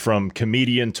Zelensky, from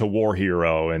comedian to war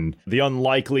hero, and the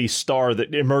unlikely star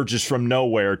that emerges from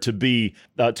nowhere to be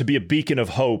a beacon of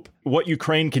hope. What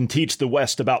Ukraine can teach the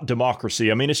West about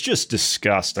democracy. I mean, it's just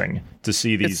disgusting to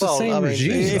see these. It's the same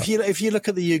regime. If you look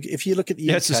at the UK,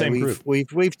 it's the same group.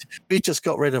 We've just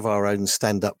got rid of our own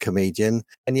stand-up comedian,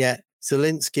 and yet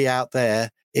Zelensky out there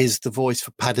is the voice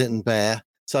for Paddington Bear.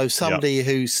 So somebody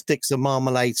who sticks a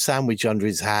marmalade sandwich under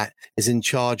his hat is in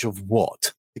charge of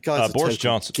what? The guy's Boris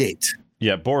Johnson. Git.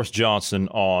 Yeah, Boris Johnson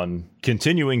on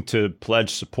continuing to pledge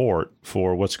support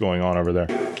for what's going on over there.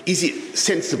 Is it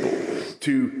sensible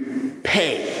to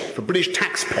pay for British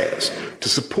taxpayers to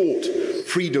support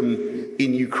freedom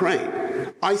in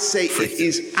Ukraine? I say it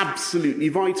is absolutely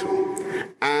vital,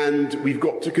 and we've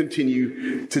got to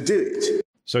continue to do it.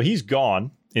 So he's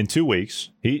gone in 2 weeks.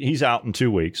 He's out in 2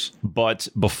 weeks. But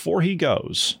before he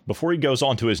goes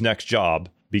on to his next job,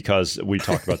 because we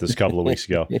talked about this a couple of weeks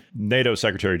ago, NATO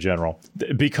Secretary General,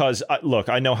 because look,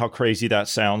 I know how crazy that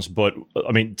sounds, but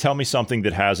I mean, tell me something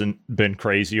that hasn't been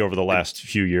crazy over the last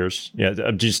few years. Yeah.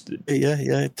 Does he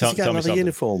got another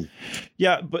uniform?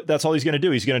 Yeah, but that's all he's going to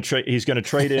do. He's going to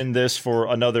trade in this for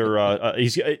another.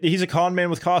 He's a con man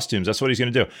with costumes. That's what he's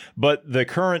going to do. But the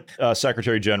current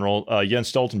Secretary General,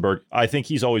 Jens Stoltenberg, I think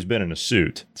he's always been in a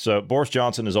suit. So Boris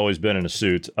Johnson has always been in a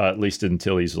suit, at least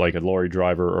until he's like a lorry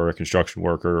driver or a construction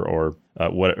worker or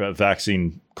a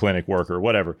vaccine clinic worker,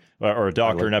 whatever, or a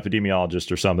doctor, an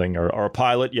epidemiologist or something, or a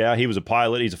pilot. Yeah, he was a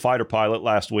pilot. He's a fighter pilot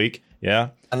last week. Yeah.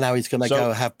 And now he's going to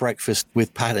go have breakfast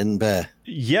with Paddington Bear.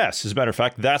 Yes, as a matter of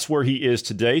fact, that's where he is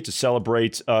today to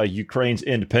celebrate Ukraine's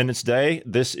Independence Day.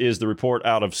 This is the report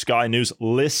out of Sky News.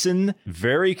 Listen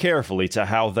very carefully to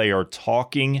how they are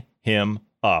talking him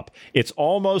up. It's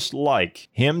almost like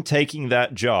him taking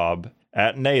that job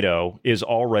at NATO is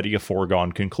already a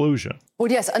foregone conclusion.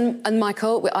 Well, yes, and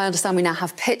Michael, I understand we now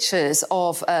have pictures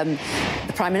of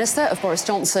the Prime Minister, of Boris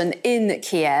Johnson, in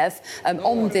Kiev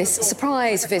on this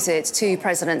surprise visit to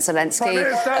President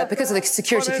Zelensky. Because of the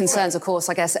security concerns, of course,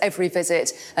 I guess every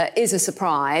visit is a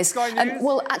surprise.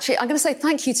 Well, actually, I'm going to say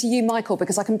thank you to you, Michael,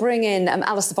 because I can bring in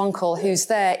Alistair Bunkle, who's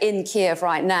there in Kiev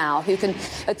right now, who can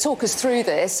talk us through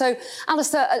this. So,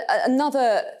 Alistair,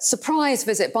 another surprise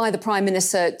visit by the Prime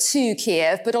Minister to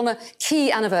Kiev, but on a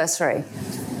key anniversary.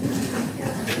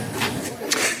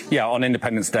 Yeah, on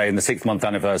Independence Day and the 6th-month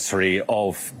anniversary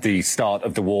of the start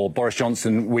of the war, Boris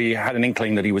Johnson, we had an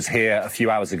inkling that he was here a few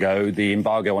hours ago. The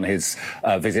embargo on his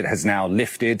visit has now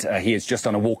lifted. He is just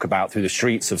on a walkabout through the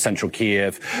streets of central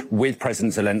Kiev with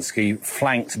President Zelensky,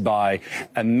 flanked by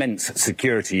immense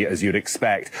security, as you'd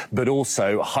expect, but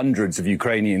also hundreds of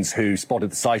Ukrainians who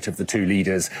spotted the sight of the two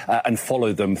leaders and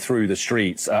followed them through the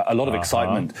streets. A lot of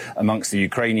excitement amongst the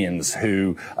Ukrainians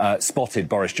who spotted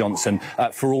Boris Johnson.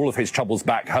 For all of his troubles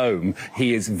back home,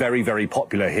 he is very, very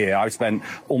popular here. I've spent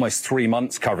almost 3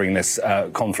 months covering this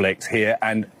conflict here,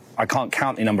 and I can't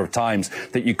count the number of times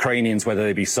that Ukrainians, whether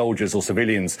they be soldiers or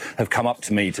civilians, have come up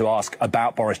to me to ask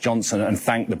about Boris Johnson and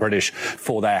thank the British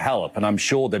for their help. And I'm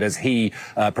sure that as he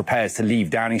prepares to leave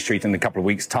Downing Street in a couple of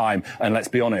weeks' time, and let's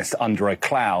be honest, under a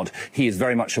cloud, he is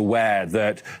very much aware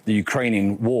that the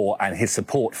Ukrainian war and his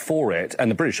support for it, and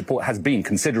the British support has been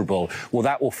considerable, well,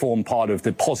 that will form part of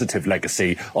the positive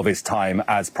legacy of his time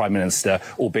as Prime Minister,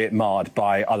 albeit marred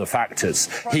by other factors.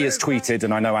 He has tweeted,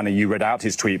 and I know, Anna, you read out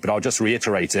his tweet, but I'll just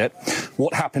reiterate it.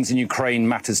 What happens in Ukraine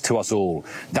matters to us all.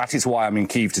 That is why I'm in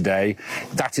Kyiv today.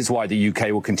 That is why the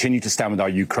UK will continue to stand with our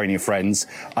Ukrainian friends.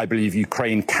 I believe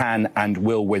Ukraine can and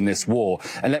will win this war.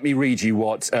 And let me read you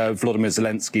what Volodymyr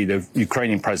Zelensky, the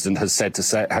Ukrainian president, has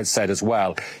said as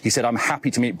well. He said, "I'm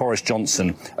happy to meet Boris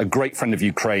Johnson, a great friend of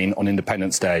Ukraine, on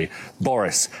Independence Day.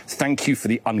 Boris, thank you for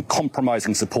the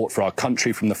uncompromising support for our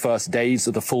country from the first days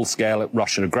of the full-scale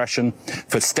Russian aggression,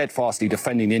 for steadfastly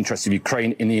defending the interests of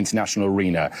Ukraine in the international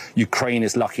arena. Ukraine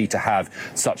is lucky to have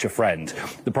such a friend."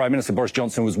 The Prime Minister, Boris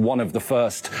Johnson, was one of the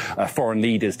first foreign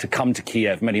leaders to come to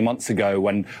Kiev many months ago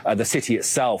when the city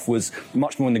itself was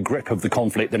much more in the grip of the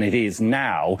conflict than it is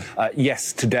now.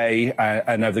 Yes, today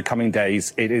and over the coming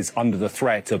days, it is under the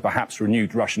threat of perhaps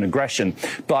renewed Russian aggression.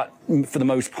 But for the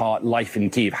most part, life in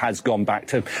Kyiv has gone back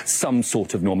to some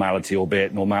sort of normality,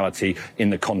 albeit normality in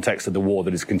the context of the war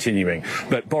that is continuing.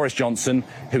 But Boris Johnson,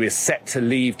 who is set to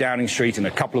leave Downing Street in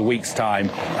a couple of weeks' time,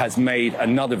 has made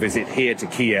another visit here to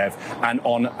Kiev, and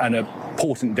on an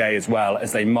important day as well,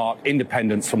 as they mark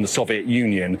independence from the Soviet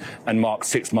Union and mark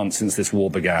 6 months since this war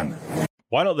began.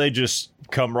 Why don't they just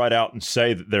come right out and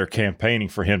say that they're campaigning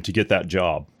for him to get that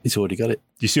job? He's already got it.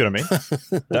 Do you see what I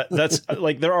mean? That's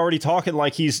like they're already talking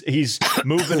like he's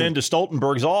moving into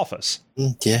Stoltenberg's office.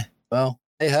 Yeah. Well,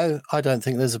 Hey ho, I don't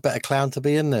think there's a better clown to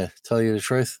be in there, to tell you the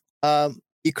truth.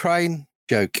 Ukraine,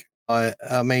 joke.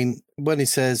 I mean, when he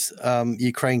says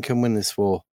Ukraine can win this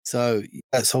war, so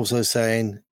that's also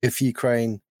saying if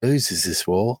Ukraine loses this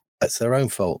war, that's their own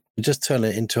fault. We just turn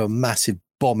it into a massive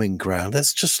bombing ground.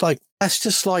 That's just like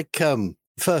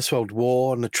First World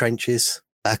War and the trenches,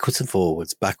 backwards and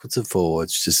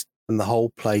forwards, just, and the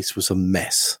whole place was a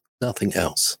mess. Nothing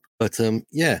else. But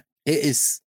yeah, it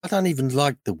is. I don't even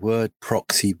like the word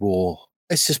proxy war.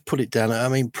 Let's just put it down. I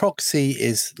mean, proxy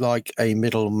is like a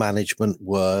middle management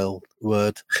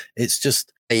word. It's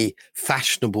just a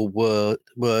fashionable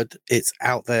word. It's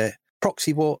out there.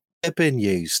 Proxy war, they're being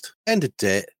used. End of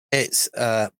it. It's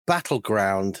a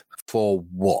battleground for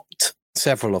what?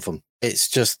 Several of them. It's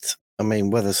just, I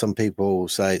mean, whether some people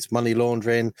say it's money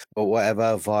laundering or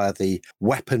whatever via the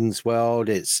weapons world,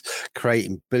 it's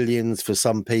creating billions for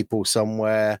some people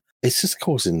somewhere. It's just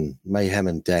causing mayhem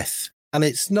and death. And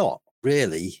it's not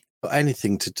really got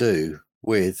anything to do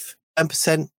with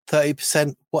 10%,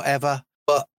 30%, whatever.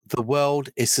 But the world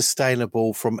is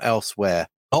sustainable from elsewhere,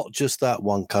 not just that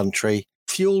one country.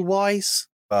 Fuel-wise,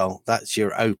 well, that's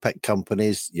your OPEC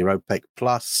companies, your OPEC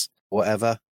Plus,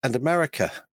 whatever. And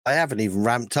America, they haven't even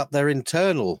ramped up their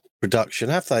internal production,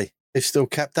 have they? They've still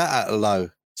kept that at a low.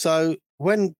 So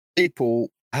when people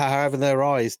are having their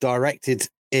eyes directed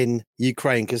in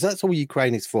Ukraine, because that's all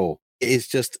Ukraine is for, it is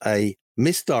just a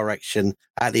misdirection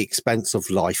at the expense of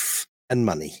life and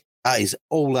money. That is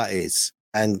all that is.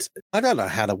 And I don't know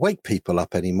how to wake people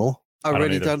up anymore. I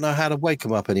really don't know how to wake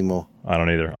them up anymore. I don't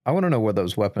either. I want to know where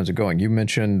those weapons are going. You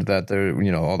mentioned that they're,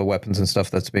 all the weapons and stuff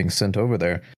that's being sent over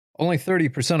there. Only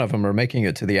 30% of them are making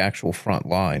it to the actual front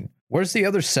line. Where's the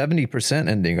other 70%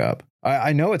 ending up?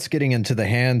 I know it's getting into the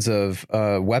hands of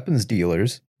weapons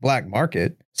dealers, black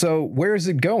market. So where is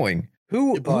it going?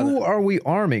 Who are we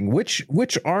arming?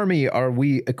 Which army are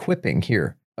we equipping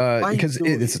here? Because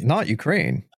it's not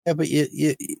Ukraine. Yeah, but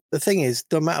the thing is,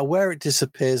 no matter where it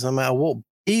disappears, no matter what,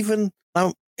 even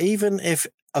if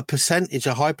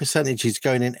a high percentage is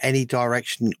going in any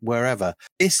direction, wherever,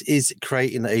 this is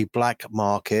creating a black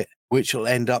market, which will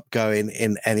end up going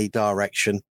in any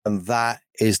direction. And that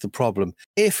is the problem.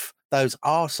 If those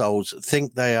arseholes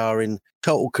think they are in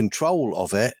total control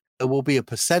of it, there will be a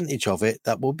percentage of it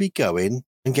that will be going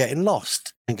and getting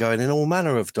lost and going in all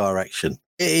manner of direction.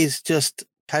 It is just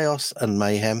chaos and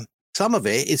mayhem. Some of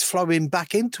it is flowing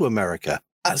back into America.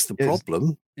 That's the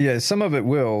problem. Yeah, some of it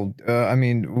will. I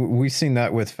mean, we've seen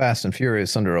that with Fast and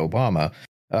Furious under Obama,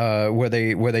 where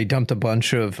they dumped a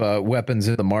bunch of weapons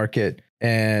in the market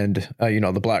and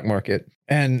the black market,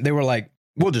 and they were like,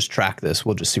 "We'll just track this.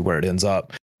 We'll just see where it ends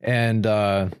up." And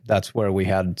that's where we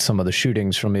had some of the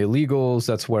shootings from illegals.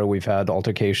 That's where we've had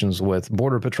altercations with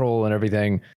Border Patrol and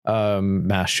everything.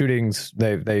 Mass shootings.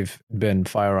 They've been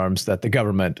firearms that the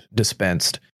government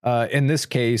dispensed. In this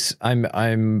case,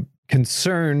 I'm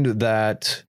concerned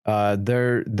that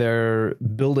they're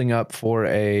building up for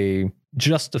a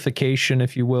justification,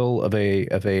 if you will, of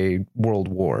a world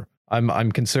war.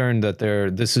 I'm concerned that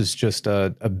this is just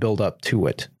a build up to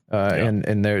it.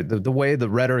 And the way the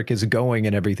rhetoric is going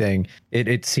and everything,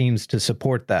 it seems to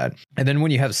support that. And then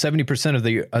when you have 70%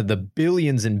 of the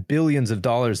billions and billions of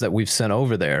dollars that we've sent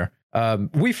over there,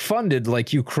 we funded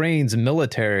like Ukraine's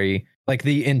military, like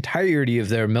the entirety of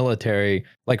their military,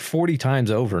 like 40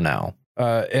 times over now.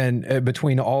 And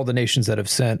between all the nations that have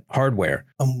sent hardware,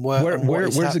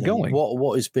 where's it going?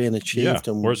 What is being achieved,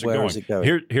 and where is it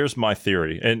going? Here's my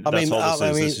theory, and that's all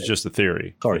this is. This is just a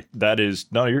theory. Sorry, that is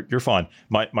no, you're fine.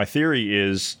 My theory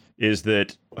is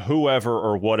that whoever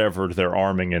or whatever they're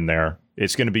arming in there,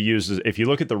 it's going to be used as, if you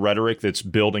look at the rhetoric that's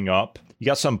building up, you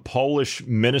got some Polish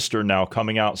minister now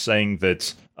coming out saying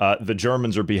that the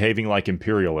Germans are behaving like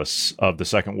imperialists of the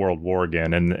Second World War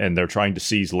again, and they're trying to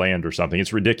seize land or something.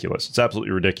 It's ridiculous. It's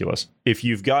absolutely ridiculous. If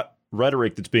you've got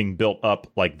rhetoric that's being built up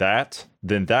like that,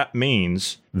 then that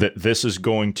means that this is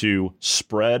going to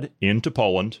spread into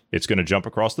Poland. It's going to jump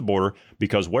across the border,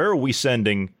 because where are we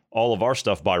sending all of our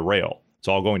stuff by rail? It's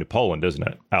all going to Poland, isn't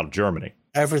it? Out of Germany.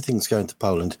 Everything's going to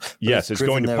Poland. Yes, it's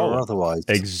going to Poland. Otherwise.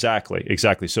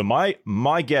 Exactly. So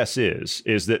my guess is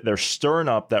that they're stirring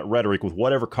up that rhetoric with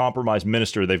whatever compromised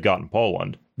minister they've got in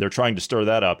Poland. They're trying to stir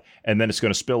that up, and then it's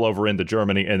going to spill over into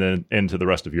Germany and then into the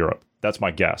rest of Europe. That's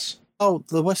my guess. Oh,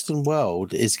 the Western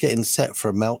world is getting set for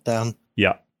a meltdown.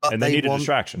 Yeah, and they need a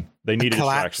distraction. They need a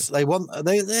distraction. They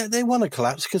want a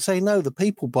collapse because they know the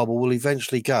people bubble will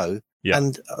eventually go. Yeah.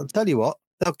 And I'll tell you what,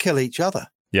 they'll kill each other.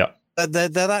 Yeah. They're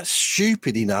that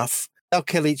stupid enough. They'll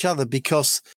kill each other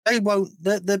because they won't.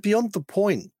 They're beyond the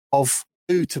point of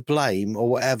who to blame or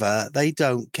whatever. They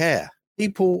don't care.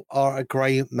 People are a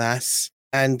grey mass.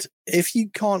 And if you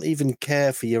can't even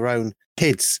care for your own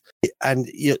kids and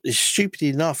you're stupid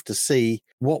enough to see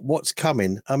what's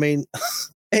coming, I mean,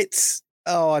 it's,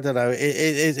 I don't know.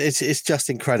 It's just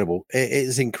incredible. It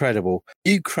is incredible.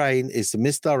 Ukraine is the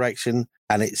misdirection,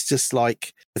 and it's just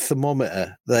like the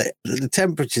thermometer. The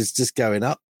temperature's just going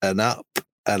up and up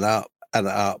and up and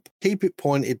up. Keep it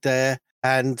pointed there,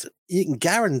 and you can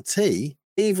guarantee,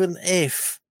 even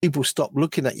if people stop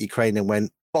looking at Ukraine and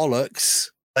went, bollocks,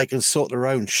 they can sort their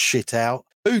own shit out.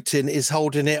 Putin is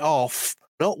holding it off,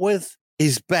 not with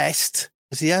his best,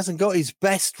 because he hasn't got his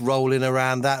best rolling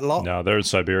around that lot. No, they're in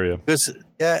Siberia. Because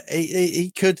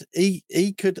he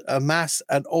could amass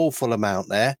an awful amount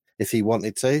there if he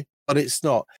wanted to, but it's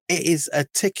not. It is a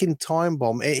ticking time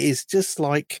bomb. It is just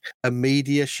like a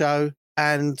media show,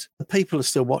 and the people are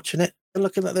still watching it. They're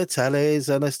looking at their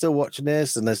tellies and they're still watching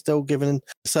this, and they're still giving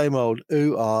the same old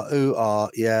ooh ah.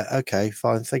 Yeah, okay,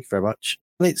 fine, thank you very much.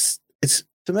 And it's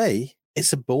to me,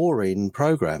 it's a boring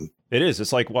program. It is.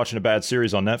 It's like watching a bad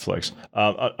series on Netflix.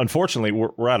 Unfortunately,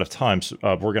 we're out of time, so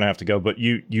we're going to have to go. But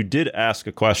you did ask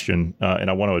a question, and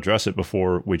I want to address it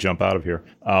before we jump out of here.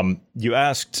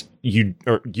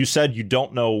 You said you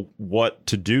don't know what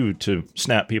to do to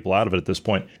snap people out of it at this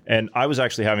point. And I was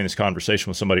actually having this conversation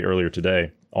with somebody earlier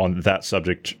today on that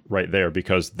subject right there,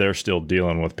 because they're still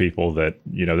dealing with people that,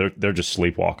 they're just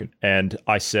sleepwalking. And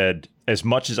I said, as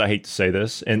much as I hate to say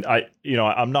this, and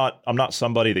I'm not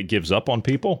somebody that gives up on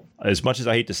people. As much as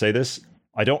I hate to say this,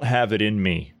 I don't have it in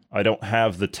me. I don't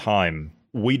have the time.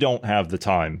 We don't have the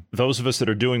time. Those of us that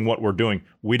are doing what we're doing,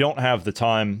 we don't have the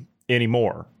time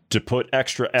anymore to put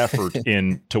extra effort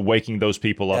into waking those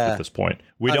people up at this point.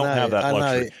 We don't have that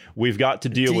luxury. We've got to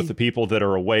deal with the people that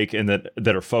are awake and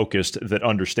that are focused, that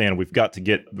understand. We've got to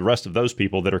get the rest of those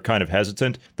people that are kind of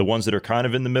hesitant, the ones that are kind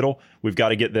of in the middle, we've got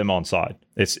to get them on side.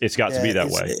 It's got to be that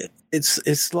way.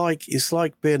 It's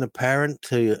like being a parent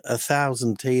to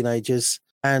 1,000 teenagers,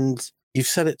 and you've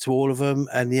said it to all of them,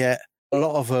 and yet a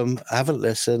lot of them haven't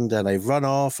listened, and they've run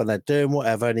off and they're doing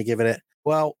whatever, and you're giving it,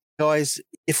 well, guys,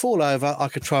 you fall over, I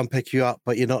could try and pick you up,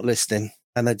 but you're not listening,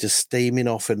 and they're just steaming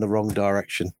off in the wrong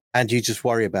direction, and you just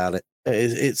worry about it.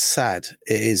 It's sad.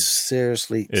 It is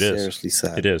seriously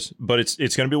sad. It is, but it's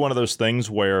going to be one of those things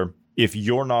where if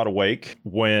you're not awake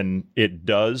when it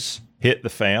does hit the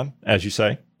fan, as you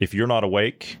say, if you're not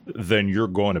awake, then you're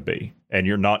going to be, and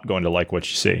you're not going to like what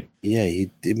you see. Yeah,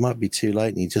 it might be too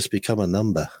late, and you just become a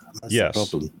number. That's the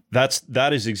problem.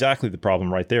 That is exactly the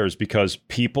problem right there, is because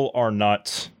people are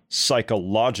not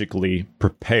psychologically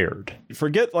prepared.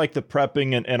 Forget like the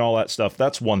prepping and all that stuff.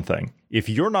 That's one thing. If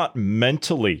you're not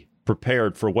mentally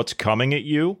prepared for what's coming at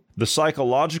you, the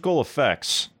psychological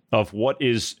effects of what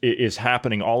is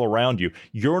happening all around you,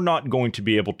 you're not going to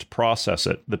be able to process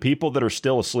it. The people that are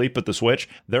still asleep at the switch,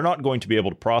 they're not going to be able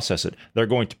to process it. They're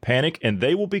going to panic, and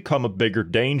they will become a bigger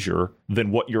danger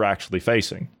than what you're actually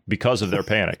facing because of their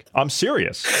panic. I'm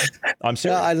serious.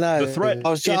 Yeah, I know. The threat. I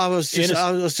was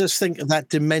just thinking of that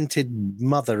demented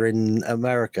mother in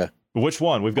America. Which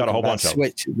one? We've got a whole bunch of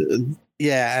them.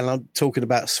 Yeah, and I'm talking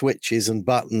about switches and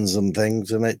buttons and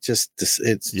things, and it's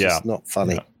just not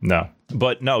funny. No.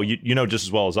 But no, you know just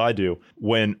as well as I do,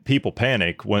 when people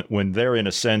panic, when they're in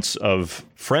a sense of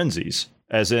frenzies,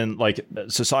 as in like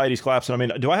society's collapsing. I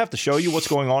mean, do I have to show you what's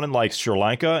going on in like Sri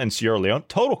Lanka and Sierra Leone?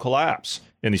 Total collapse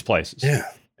in these places. Yeah.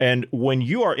 And when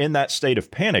you are in that state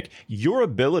of panic, your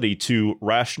ability to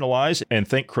rationalize and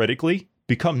think critically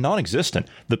become non-existent.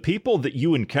 The people that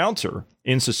you encounter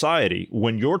in society,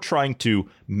 when you're trying to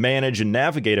manage and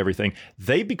navigate everything,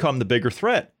 they become the bigger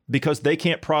threat because they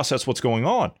can't process what's going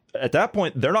on. At that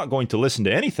point, they're not going to listen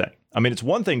to anything. I mean, it's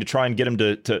one thing to try and get them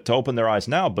to open their eyes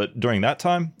now, but during that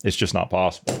time, it's just not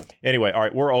possible. Anyway, all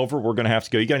right, we're over. We're going to have to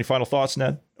go. You got any final thoughts,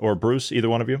 Ned or Bruce, either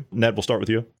one of you? Ned, we'll start with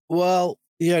you. Well,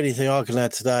 the only thing I can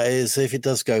add to that is if it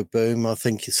does go boom, I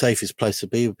think the safest place to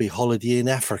be would be holiday in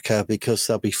Africa, because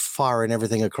they'll be firing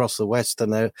everything across the West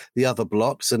and the other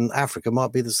blocks, and Africa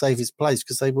might be the safest place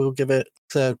because they will give it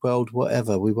third world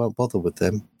whatever. We won't bother with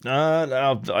them.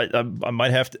 No, I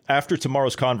might have to. After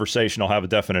tomorrow's conversation, I'll have a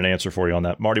definite answer for you on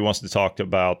that. Marty wants to talk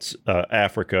about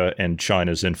Africa and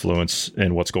China's influence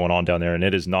and what's going on down there, and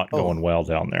it is not going well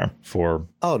down there for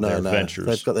their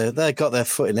ventures. They've got their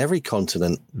foot in every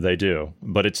continent. They do,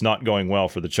 but it's not going well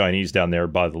for the Chinese down there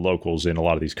by the locals in a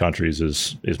lot of these countries,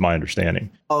 is my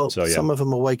understanding. Oh, so, yeah. Some of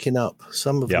them are waking up.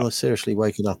 Some of them are seriously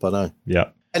waking up, I know.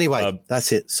 Yeah. Anyway,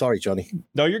 that's it. Sorry, Johnny.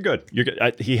 No, you're good. You're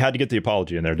good. He had to get the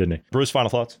apology in there, didn't he? Bruce, final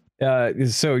thoughts?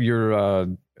 So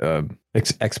your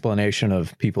explanation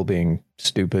of people being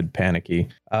stupid, panicky,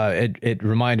 it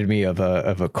reminded me of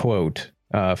a quote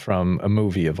from a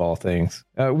movie of all things.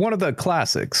 One of the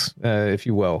classics, if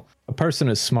you will. A person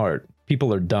is smart.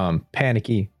 People are dumb,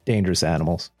 panicky, dangerous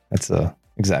animals. That's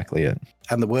exactly it.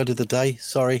 And the word of the day,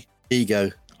 sorry,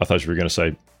 ego. I thought you were going to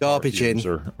say garbage in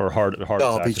or hard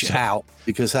garbage out,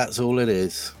 because that's all it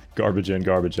is. Garbage in,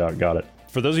 garbage out. Got it.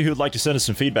 For those of you who'd like to send us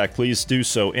some feedback, please do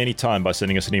so anytime by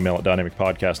sending us an email at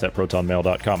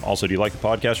dynamicpodcast@protonmail.com. Also, do you like the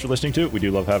podcast you're listening to? We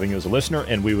do love having you as a listener,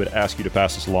 and we would ask you to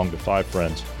pass us along to 5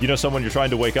 friends. You know someone you're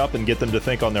trying to wake up and get them to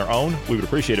think on their own? We would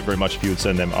appreciate it very much if you would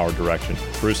send them our direction.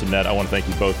 Bruce and Ned, I want to thank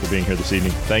you both for being here this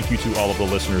evening. Thank you to all of the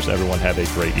listeners. Everyone have a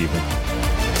great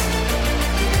evening.